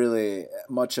isn't really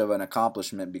much of an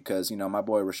accomplishment because, you know, my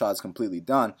boy Rashad's completely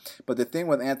done. But the thing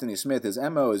with Anthony Smith, his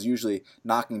MO is usually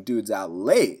knocking dudes out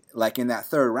late, like in that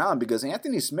third round, because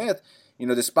Anthony Smith, you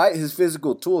know, despite his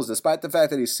physical tools, despite the fact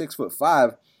that he's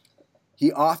 6'5",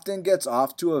 he often gets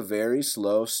off to a very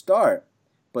slow start.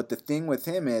 But the thing with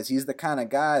him is he's the kind of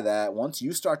guy that once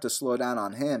you start to slow down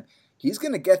on him, he's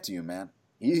going to get to you, man.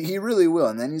 He really will.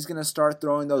 And then he's going to start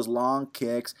throwing those long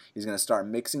kicks. He's going to start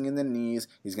mixing in the knees.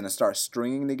 He's going to start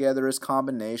stringing together his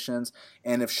combinations.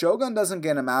 And if Shogun doesn't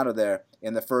get him out of there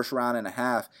in the first round and a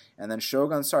half, and then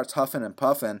Shogun starts huffing and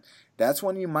puffing, that's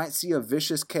when you might see a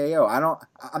vicious KO.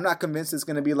 I'm not convinced it's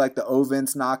going to be like the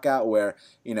Ovince knockout where,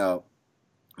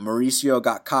 Mauricio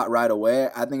got caught right away.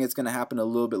 I think it's going to happen a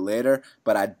little bit later,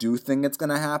 but I do think it's going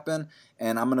to happen.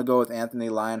 And I'm going to go with Anthony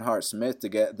Lionheart Smith to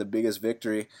get the biggest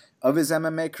victory of his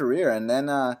MMA career. And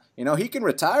then, he can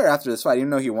retire after this fight,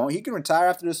 even though he won't. He can retire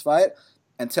after this fight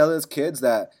and tell his kids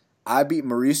that I beat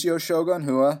Mauricio Shogun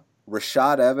Rua,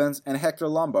 Rashad Evans, and Hector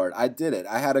Lombard. I did it.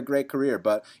 I had a great career,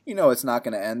 but it's not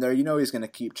going to end there. He's going to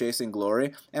keep chasing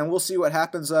glory, and we'll see what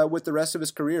happens with the rest of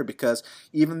his career, because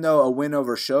even though a win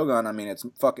over Shogun, it's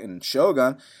fucking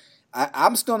Shogun,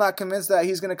 I'm still not convinced that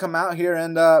he's going to come out here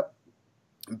and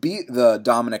beat the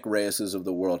Dominic Reyes of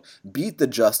the world, beat the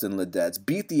Justin Ledets,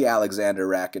 beat the Alexander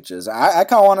Rakic's. I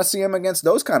kind of want to see him against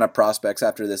those kind of prospects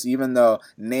after this, even though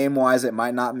name-wise it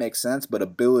might not make sense, but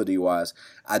ability-wise,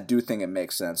 I do think it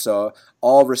makes sense. So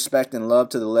all respect and love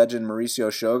to the legend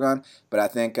Mauricio Shogun, but I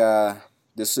think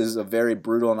this is a very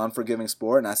brutal and unforgiving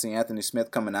sport, and I see Anthony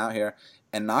Smith coming out here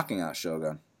and knocking out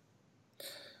Shogun.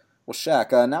 Well,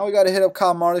 Shaq, now we got to hit up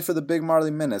Kyle Marley for the Big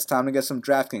Marley Minute. It's time to get some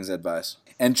DraftKings advice.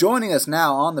 And joining us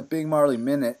now on the Big Marley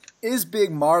Minute is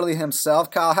Big Marley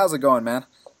himself. Kyle, how's it going, man?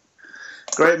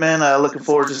 Great, man. Looking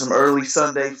forward to some early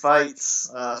Sunday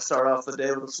fights. Start off the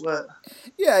day with a sweat.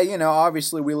 Yeah,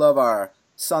 obviously we love our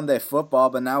Sunday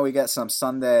football, but now we get some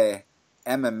Sunday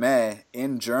MMA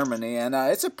in Germany, and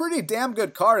it's a pretty damn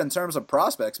good card in terms of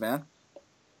prospects, man.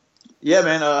 Yeah,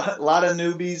 man. A lot of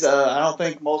newbies. I don't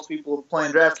think most people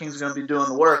playing DraftKings are going to be doing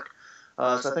the work,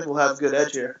 so I think we'll have a good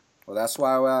edge here. Well, that's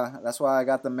why I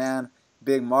got the man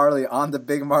Big Marley on the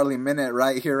Big Marley Minute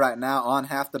right here, right now, on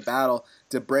Half the Battle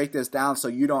to break this down so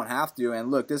you don't have to. And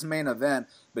look, this main event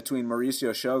between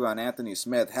Mauricio Shogun and Anthony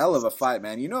Smith, hell of a fight,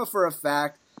 man. For a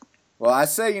fact, I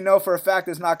say for a fact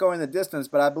it's not going the distance,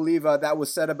 but I believe that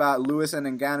was said about Lewis and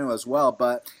Ngannou as well.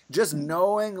 But just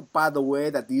knowing by the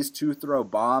way that these two throw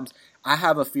bombs, I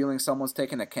have a feeling someone's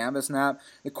taking a canvas nap.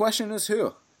 The question is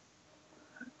who?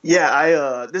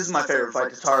 Yeah, this is my favorite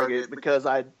fight to target because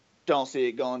I don't see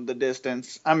it going the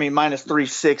distance. Minus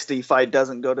 360 fight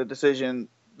doesn't go to decision.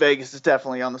 Vegas is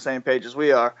definitely on the same page as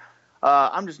we are.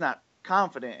 I'm just not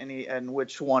confident in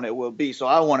which one it will be. So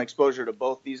I want exposure to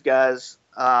both these guys.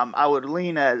 I would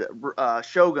lean at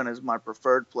Shogun as my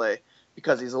preferred play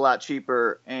because he's a lot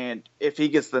cheaper. And if he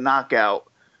gets the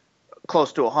knockout,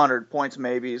 close to 100 points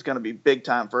maybe, is going to be big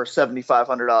time for a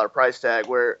 $7,500 price tag,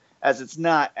 whereas it's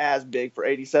not as big for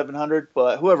 $8,700,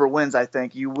 but whoever wins, I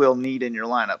think you will need in your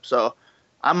lineup. So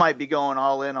I might be going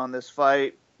all in on this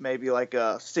fight, maybe like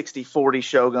a 60-40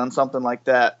 Shogun, something like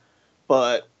that.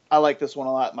 But I like this one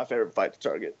a lot. My favorite fight to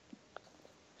target.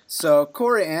 So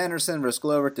Corey Anderson versus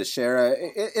Glover Teixeira,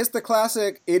 it's the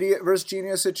classic idiot versus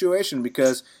genius situation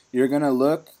because you're going to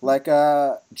look like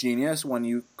a genius when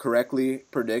you correctly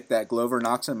predict that Glover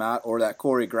knocks him out or that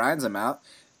Corey grinds him out.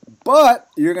 But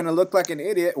you're going to look like an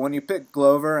idiot when you pick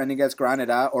Glover and he gets grinded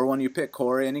out, or when you pick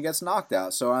Corey and he gets knocked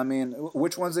out. So,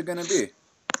 which one's it going to be?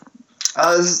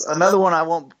 This is another one I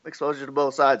want exposure to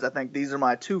both sides. I think these are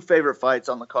my two favorite fights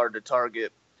on the card to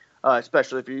target,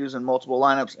 especially if you're using multiple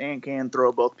lineups and can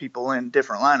throw both people in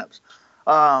different lineups.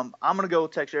 I'm going to go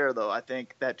with Teixeira, though. I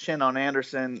think that chin on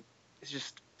Anderson is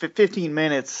just 15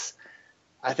 minutes.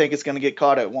 I think it's going to get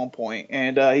caught at one point.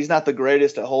 And he's not the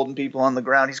greatest at holding people on the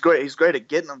ground. He's great at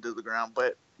getting them to the ground,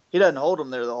 but he doesn't hold them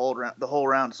there the whole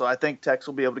round. So I think Tex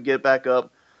will be able to get back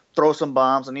up, throw some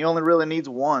bombs, and he only really needs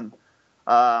one.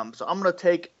 So I'm going to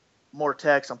take more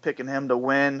Tex. I'm picking him to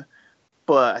win.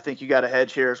 But I think you got to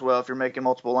hedge here as well if you're making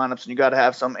multiple lineups, and you got to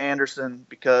have some Anderson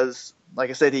because,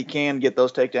 like I said, he can get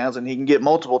those takedowns and he can get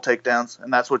multiple takedowns,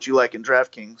 and that's what you like in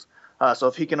DraftKings. So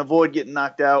if he can avoid getting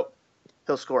knocked out,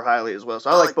 he'll score highly as well.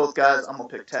 So I like both guys. I'm going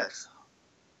to pick Tex.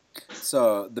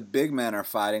 So the big men are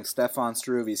fighting. Stefan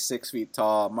Struve, he's 6 feet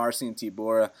tall. Marcin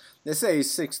Tybura, they say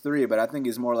he's 6'3", but I think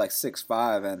he's more like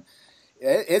 6'5", and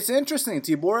it's interesting.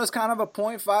 Tibura's kind of a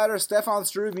point fighter. Stefan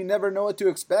Struve, you never know what to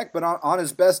expect, but on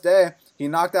his best day, he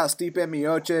knocked out Stipe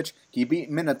Miocic. He beat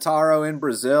Minotauro in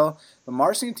Brazil. But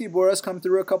Marcin Tybura's come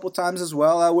through a couple times as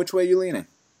well. Which way are you leaning?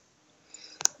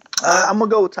 I'm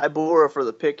going to go with Tybura for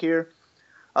the pick here.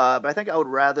 But I think I would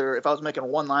rather, if I was making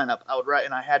one lineup,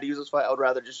 and I had to use this fight, I would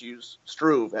rather just use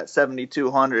Struve at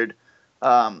 7,200.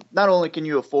 Not only can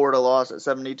you afford a loss at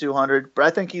 7,200, but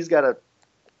I think he's got a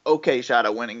okay shot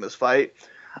at winning this fight.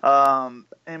 And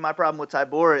my problem with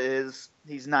Tybura is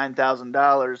he's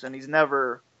 $9,000 and he's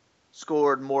never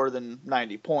scored more than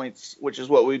 90 points, which is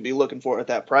what we'd be looking for at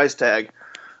that price tag.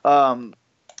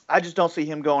 I just don't see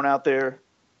him going out there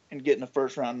and getting a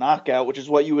first-round knockout, which is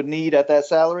what you would need at that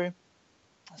salary.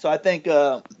 So I think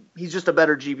he's just a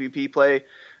better GPP play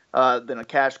than a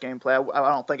cash game play. I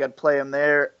don't think I'd play him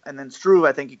there. And then Struve,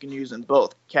 I think you can use in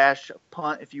both. Cash,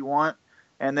 punt if you want.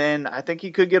 And then I think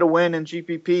he could get a win in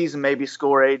GPPs and maybe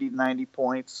score 80, 90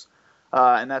 points.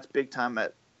 And that's big time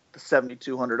at the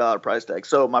 $7,200 price tag.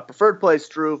 So my preferred play is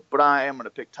Struve, but I am going to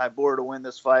pick Tybura to win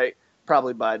this fight,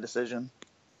 probably by decision.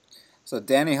 So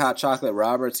Danny Hot Chocolate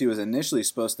Roberts, he was initially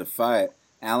supposed to fight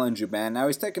Alan Jouban. Now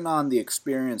he's taking on the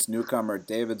experienced newcomer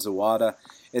David Zawada.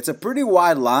 It's a pretty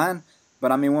wide line,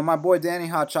 but I mean, when my boy Danny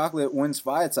Hot Chocolate wins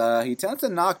fights, he tends to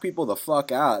knock people the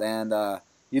fuck out. And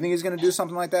you think he's going to do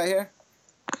something like that here?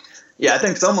 Yeah, I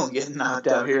think someone's getting knocked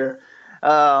out here.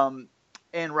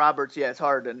 And Roberts, yeah, it's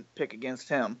hard to pick against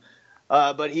him.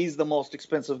 But he's the most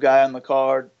expensive guy on the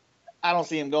card. I don't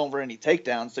see him going for any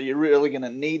takedowns, so you're really going to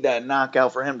need that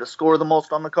knockout for him to score the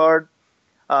most on the card.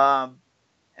 And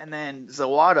then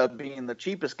Zawada being the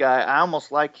cheapest guy, I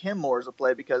almost like him more as a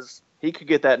play because he could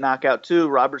get that knockout too.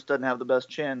 Roberts doesn't have the best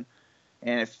chin.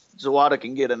 And if Zawada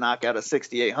can get a knockout at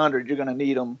 6,800, you're going to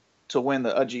need him to win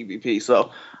a GPP.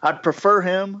 So I'd prefer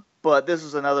him, but this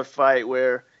is another fight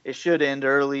where it should end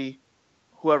early.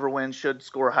 Whoever wins should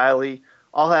score highly.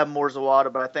 I'll have more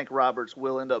Zawada, but I think Roberts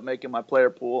will end up making my player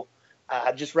pool.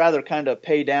 I'd just rather kind of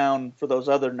pay down for those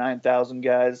other 9,000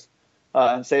 guys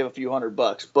and save a few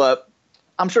 $100. But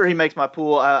I'm sure he makes my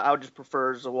pool. I would just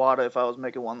prefer Zawada if I was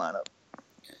making one lineup.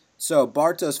 So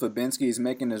Bartosz Fabinski is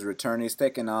making his return. He's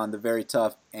taking on the very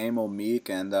tough Emil Meek.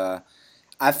 And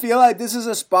I feel like this is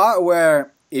a spot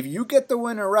where if you get the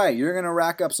winner right, you're going to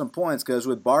rack up some points. Because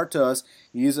with Bartosz,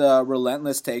 he's a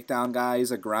relentless takedown guy.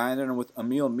 He's a grinder. And with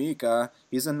Emil Meek,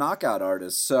 he's a knockout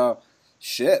artist. So,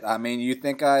 shit. I mean, you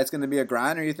think it's going to be a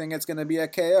grind or you think it's going to be a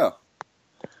KO?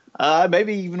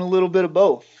 Maybe even a little bit of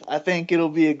both. I think it'll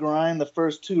be a grind the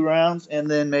first 2 rounds and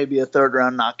then maybe a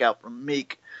third-round knockout from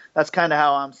Meek. That's kind of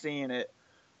how I'm seeing it.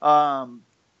 But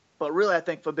really, I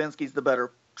think Fabinski's the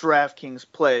better DraftKings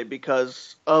play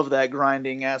because of that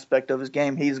grinding aspect of his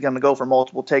game. He's going to go for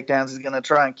multiple takedowns. He's going to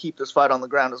try and keep this fight on the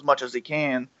ground as much as he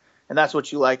can, and that's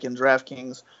what you like in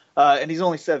DraftKings. And he's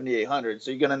only 7,800,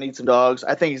 so you're going to need some dogs.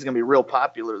 I think he's going to be real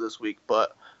popular this week,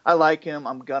 but I like him.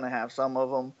 I'm going to have some of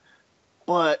them.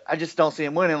 But I just don't see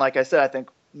him winning. Like I said, I think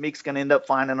Meek's going to end up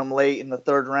finding him late in the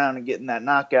third round and getting that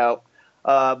knockout.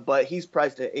 But he's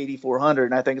priced at 8,400,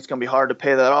 and I think it's going to be hard to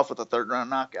pay that off with a third-round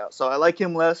knockout. So I like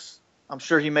him less. I'm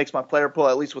sure he makes my player pool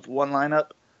at least with one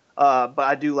lineup. But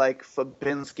I do like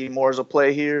Fabinski more as a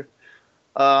play here.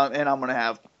 And I'm going to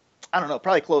have, I don't know,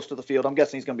 probably close to the field. I'm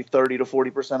guessing he's going to be 30 to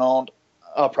 40% owned.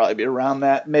 I'll probably be around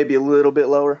that, maybe a little bit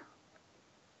lower.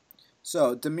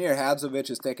 So Damir Hadzovic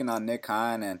is taking on Nick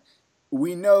Hein, and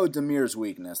we know Damir's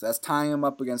weakness. That's tying him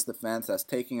up against the fence. That's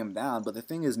taking him down. But the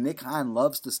thing is, Nick Hein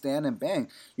loves to stand and bang.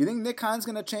 You think Nick Hein's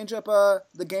going to change up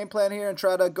the game plan here and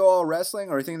try to go all wrestling?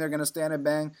 Or you think they're going to stand and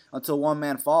bang until one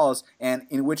man falls? And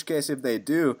in which case, if they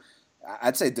do,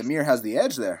 I'd say Damir has the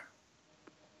edge there.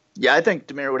 Yeah, I think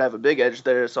Damir would have a big edge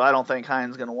there, so I don't think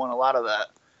Hein's going to want a lot of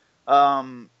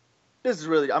that. This is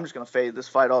really, I'm just going to fade this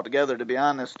fight altogether, to be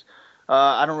honest.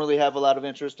 I don't really have a lot of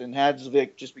interest in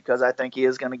Hadzovic just because I think he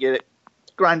is going to get it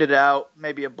grinded out,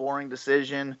 maybe a boring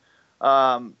decision. So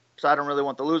I don't really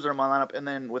want the loser in my lineup. And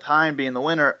then with Hein being the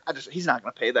winner, he's not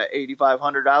going to pay that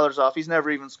 $8,500 off. He's never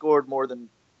even scored more than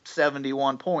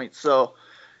 71 points. So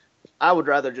I would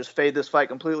rather just fade this fight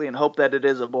completely and hope that it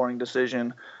is a boring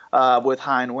decision with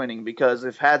Hein winning. Because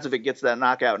if Hadzovic gets that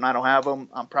knockout and I don't have him,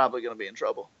 I'm probably going to be in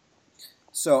trouble.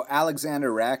 So Alexander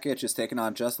Rakic is taking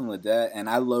on Justin Ledet, and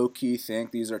I low-key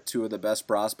think these are two of the best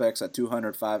prospects at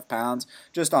 205 pounds,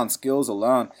 just on skills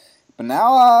alone. But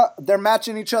now they're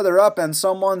matching each other up, and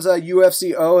someone's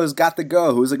UFC O has got to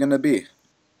go. Who's it going to be?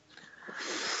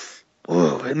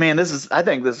 Oh, man, I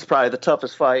think this is probably the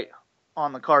toughest fight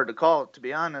on the card to call, to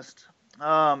be honest.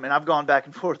 And I've gone back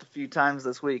and forth a few times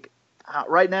this week.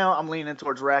 Right now, I'm leaning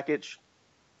towards Rakic.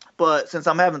 But since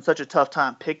I'm having such a tough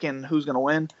time picking who's going to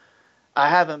win, I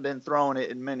haven't been throwing it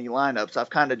in many lineups. I've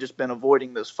kind of just been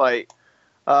avoiding this fight.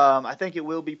 I think it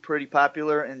will be pretty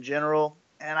popular in general,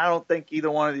 and I don't think either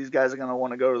one of these guys are going to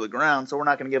want to go to the ground, so we're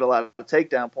not going to get a lot of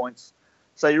takedown points.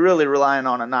 So you're really relying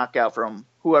on a knockout from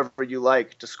whoever you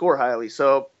like to score highly.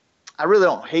 So I really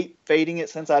don't hate fading it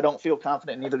since I don't feel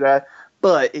confident in either guy.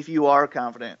 But if you are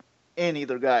confident in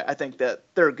either guy, I think that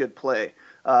they're a good play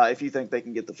if you think they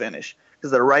can get the finish.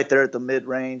 Because they're right there at the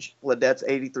mid-range. Ledet's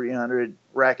 8,300.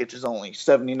 Rakic is only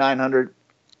 7,900.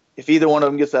 if either one of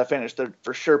them gets that finish, they're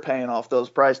for sure paying off those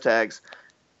price tags.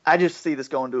 I just see this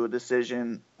going to a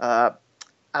decision. I'd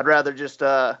rather just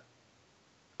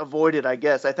avoid it, I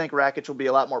guess. I think Rakic will be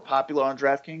a lot more popular on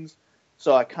DraftKings,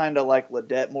 so I kind of like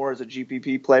Ledet more as a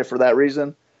GPP play for that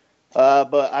reason.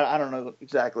 But I don't know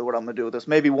exactly what I'm going to do with this.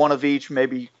 Maybe one of each,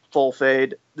 maybe full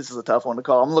fade. This is a tough one to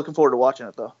call. I'm looking forward to watching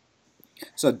it, though.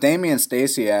 So Damian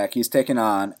Stasiak, he's taking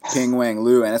on Ping Wang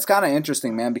Liu, and it's kind of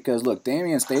interesting, man, because look,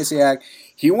 Damian Stasiak,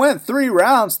 he went 3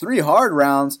 hard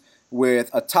rounds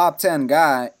with a top 10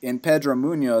 guy in Pedro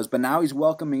Munoz, but now he's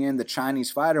welcoming in the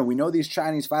Chinese fighter. We know these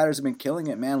Chinese fighters have been killing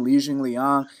it, man. Li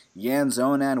Jingliang, Yan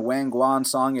Zonan, Wang Guan,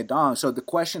 Song Yadong. So the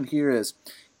question here is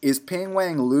Ping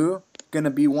Wang Liu going to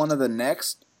be one of the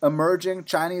next emerging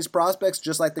Chinese prospects,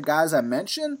 just like the guys I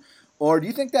mentioned? Or do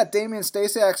you think that Damian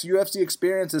Stasiak's UFC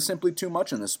experience is simply too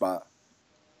much in this spot?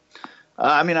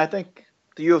 I think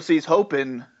the UFC's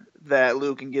hoping that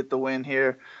Liu can get the win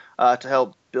here to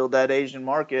help build that Asian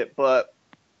market, but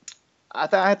I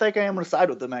think I am going to side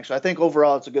with them, actually. I think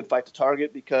overall it's a good fight to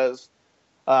target because,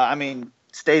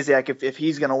 Stasiak, if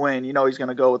he's going to win, he's going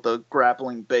to go with the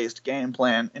grappling-based game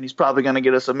plan, and he's probably going to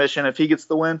get a submission if he gets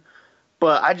the win.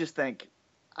 But I just think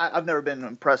I've never been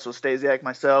impressed with Stasiak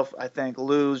myself. I think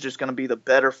Liu's just going to be the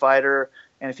better fighter,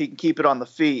 and if he can keep it on the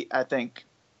feet, I think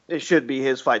it should be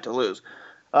his fight to lose.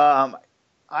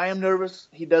 I am nervous.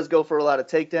 He does go for a lot of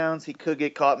takedowns. He could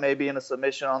get caught maybe in a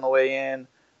submission on the way in,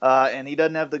 and he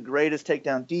doesn't have the greatest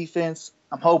takedown defense.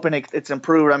 I'm hoping it's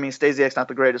improved. Stasiak's not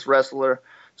the greatest wrestler.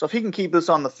 So if he can keep this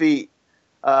on the feet,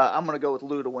 I'm going to go with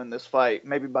Liu to win this fight,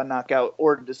 maybe by knockout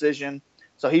or decision.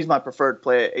 So he's my preferred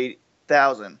play at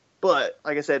 8,000. But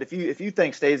like I said, if you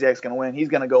think Stasiak's going to win, he's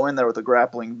going to go in there with a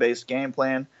grappling-based game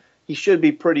plan. He should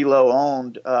be pretty low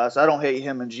owned, so I don't hate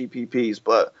him in GPPs.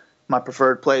 But my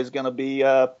preferred play is going to be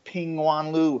Ping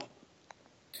Wang Liu.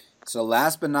 So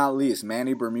last but not least,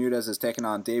 Manny Bermudez is taking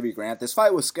on Davey Grant. This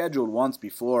fight was scheduled once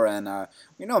before, and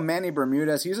we know Manny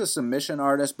Bermudez, he's a submission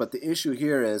artist, but the issue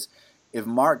here is if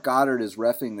Mark Goddard is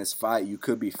reffing this fight, you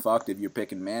could be fucked if you're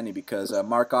picking Manny because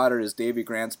Mark Goddard is Davey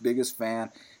Grant's biggest fan.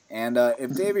 And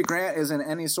if Davey Grant is in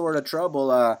any sort of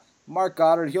trouble, Mark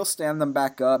Goddard, he'll stand them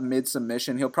back up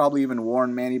mid-submission. He'll probably even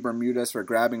warn Manny Bermudez for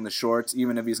grabbing the shorts,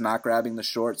 even if he's not grabbing the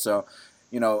shorts. So,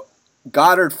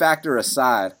 Goddard factor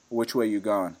aside, which way you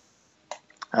going?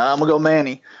 I'm going to go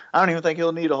Manny. I don't even think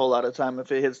he'll need a whole lot of time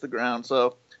if it hits the ground.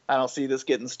 So I don't see this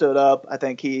getting stood up. I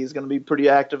think he's going to be pretty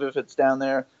active if it's down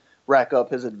there, rack up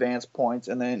his advanced points,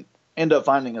 and then end up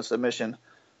finding a submission.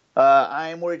 I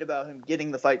am worried about him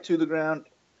getting the fight to the ground.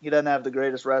 He doesn't have the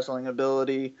greatest wrestling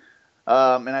ability.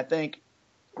 And I think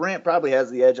Grant probably has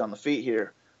the edge on the feet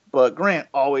here. But Grant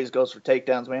always goes for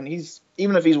takedowns, man.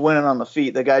 Even if he's winning on the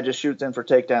feet, the guy just shoots in for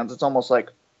takedowns. It's almost like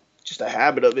just a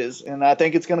habit of his. And I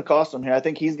think it's going to cost him here. I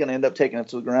think he's going to end up taking it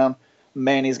to the ground.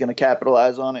 Manny's going to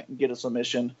capitalize on it and get a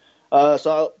submission.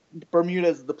 So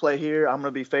Bermudez is the play here. I'm going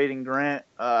to be fading Grant.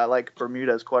 I like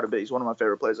Bermudez quite a bit. He's one of my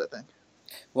favorite plays, I think.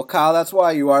 Well, Kyle, that's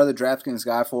why you are the DraftKings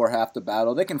guy for Half the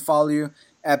Battle. They can follow you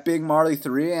at Big Marley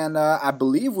 3, and I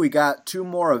believe we got 2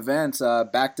 more events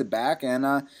back-to-back,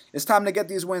 and it's time to get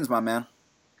these wins, my man.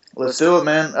 Let's do it,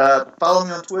 man. Follow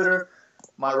me on Twitter.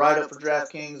 My write-up for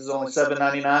DraftKings is only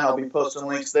 $7.99. I'll be posting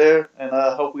links there, and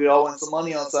hope we all win some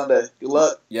money on Sunday. Good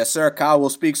luck. Yes, sir, Kyle. We'll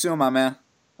speak soon, my man.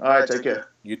 All right, take care.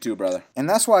 You too, brother. And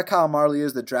that's why Kyle Marley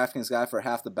is the DraftKings guy for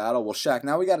Half the Battle. Well, Shaq,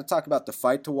 now we got to talk about the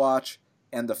fight to watch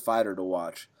and the fighter to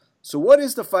watch. So what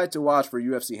is the fight to watch for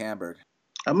UFC Hamburg?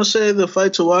 I'm going to say the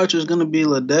fight to watch is going to be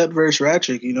Ledet versus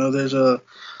Rakic. There's a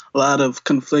lot of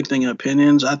conflicting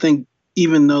opinions. I think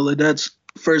even though Ledet's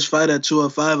first fight at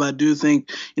 205, I do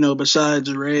think,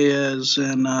 besides Reyes,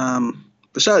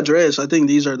 I think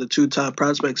these are the 2 top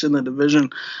prospects in the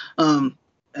division.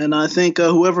 And I think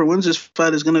whoever wins this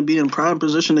fight is going to be in prime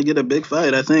position to get a big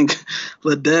fight. I think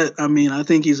Ledet, I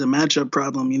think he's a matchup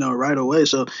problem, right away.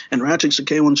 So, and Rakic's a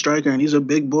K1 striker, and he's a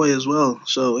big boy as well.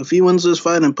 So if he wins this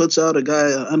fight and puts out an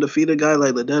undefeated guy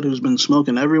like Ledet who's been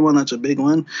smoking everyone, that's a big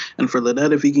win. And for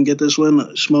Ledet, if he can get this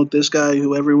win, smoke this guy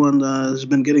who everyone has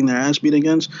been getting their ass beat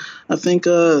against, I think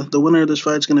the winner of this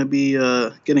fight is going to be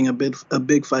getting a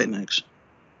big fight next.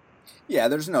 Yeah,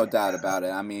 there's no doubt about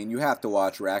it. You have to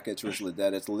watch Rakic versus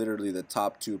Ledet. It's literally the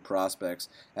top 2 prospects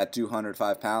at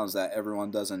 205 pounds that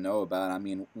everyone doesn't know about.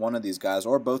 One of these guys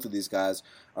or both of these guys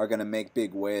are going to make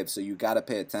big waves, so you got to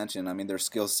pay attention. Their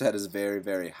skill set is very,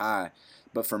 very high.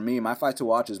 But for me, my fight to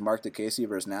watch is Mark Diakiese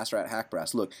versus Nasrat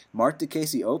Haqparast. Look, Mark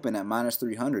Diakiese opened at minus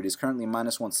 300. He's currently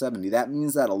minus 170. That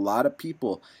means that a lot of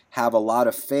people have a lot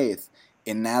of faith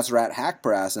in Nasrat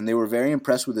Haqparast, and they were very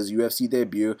impressed with his UFC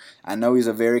debut. I know he's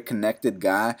a very connected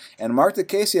guy, and Mark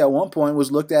Diakiese at one point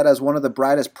was looked at as one of the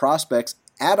brightest prospects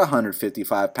at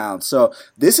 155 pounds. So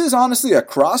this is honestly a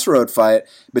crossroad fight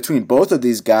between both of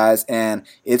these guys, and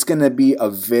it's going to be a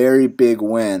very big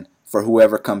win for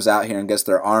whoever comes out here and gets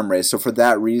their arm raised. So for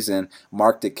that reason,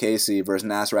 Mark Diakiese versus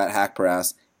Nasrat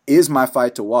Haqparast is my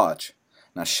fight to watch.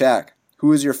 Now, Shaq,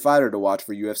 who is your fighter to watch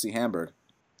for UFC Hamburg?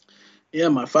 Yeah,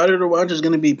 my fighter to watch is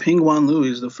going to be Pingwan Liu.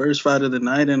 He's the first fight of the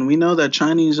night, and we know that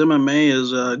Chinese MMA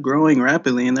is growing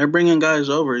rapidly, and they're bringing guys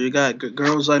over. You got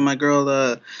girls like my girl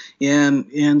Yan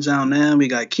Zhao Nam. We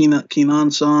got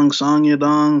Kenan Song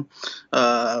Yadong.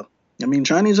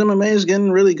 Chinese MMA is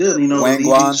getting really good. Wang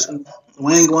Guan.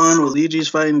 Wang Guan, with Liji's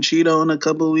fighting Cheeto in a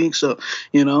couple of weeks. So,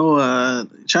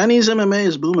 Chinese MMA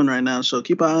is booming right now, so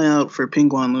keep an eye out for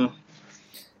Pingwan Liu.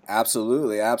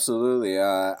 Absolutely.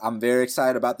 I'm very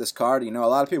excited about this card. A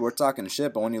lot of people are talking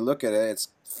shit, but when you look at it, it's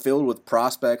filled with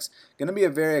prospects. Going to be a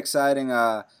very exciting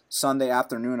Sunday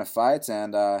afternoon of fights.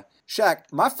 And Shaq,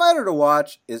 my fighter to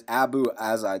watch is Abu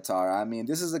Azaitar.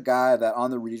 This is a guy that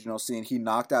on the regional scene, he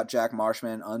knocked out Jack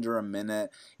Marshman in under a minute.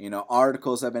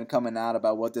 Articles have been coming out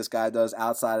about what this guy does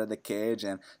outside of the cage.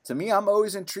 And to me, I'm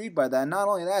always intrigued by that. Not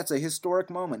only that, it's a historic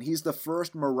moment. He's the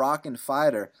first Moroccan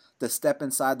fighter to step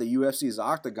inside the UFC's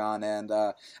octagon. And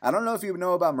I don't know if you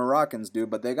know about Moroccans, dude,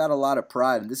 but they got a lot of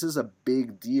pride. And this is a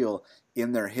big deal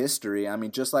in their history.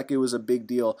 Just like it was a big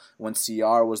deal when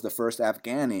CR was the first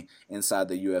Afghani inside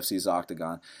the UFC's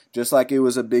octagon. Just like it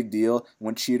was a big deal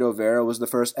when Chito Vera was the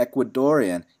first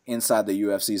Ecuadorian inside the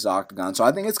UFC's octagon. So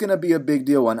I think it's going to be a big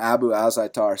deal when Abu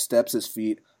Azaitar steps his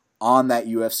feet on that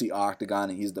UFC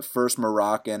octagon, and he's the first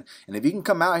Moroccan. And if he can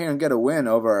come out here and get a win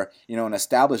over, an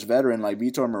established veteran like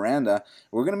Vitor Miranda,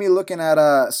 we're going to be looking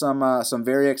at some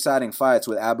very exciting fights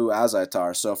with Abu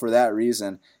Azaitar. So for that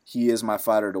reason, he is my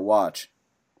fighter to watch.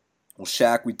 Well,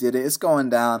 Shaq, we did it. It's going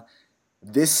down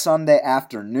this Sunday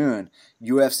afternoon,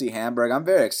 UFC Hamburg. I'm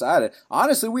very excited.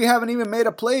 Honestly, we haven't even made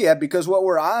a play yet because what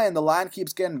we're eyeing, the line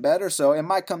keeps getting better. So it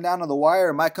might come down to the wire.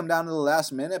 It might come down to the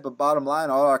last minute. But bottom line,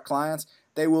 all our clients,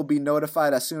 they will be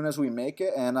notified as soon as we make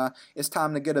it. And it's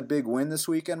time to get a big win this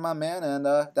weekend, my man. And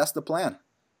that's the plan.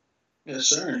 Yes,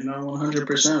 sir.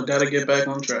 100%. Got to get back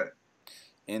on track.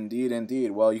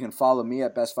 Indeed. Well, you can follow me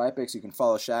at Best Fight Picks. You can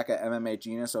follow Shaq at MMA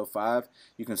Genius 05.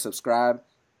 You can subscribe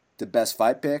to Best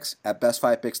Fight Picks at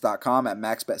bestfightpicks.com, at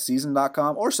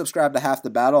maxbetseason.com, or subscribe to Half the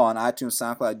Battle on iTunes,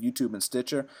 SoundCloud, YouTube, and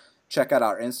Stitcher. Check out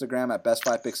our Instagram at Best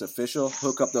Fight Picks Official.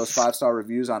 Hook up those 5-star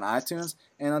reviews on iTunes.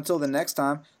 And until the next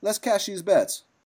time, let's cash these bets.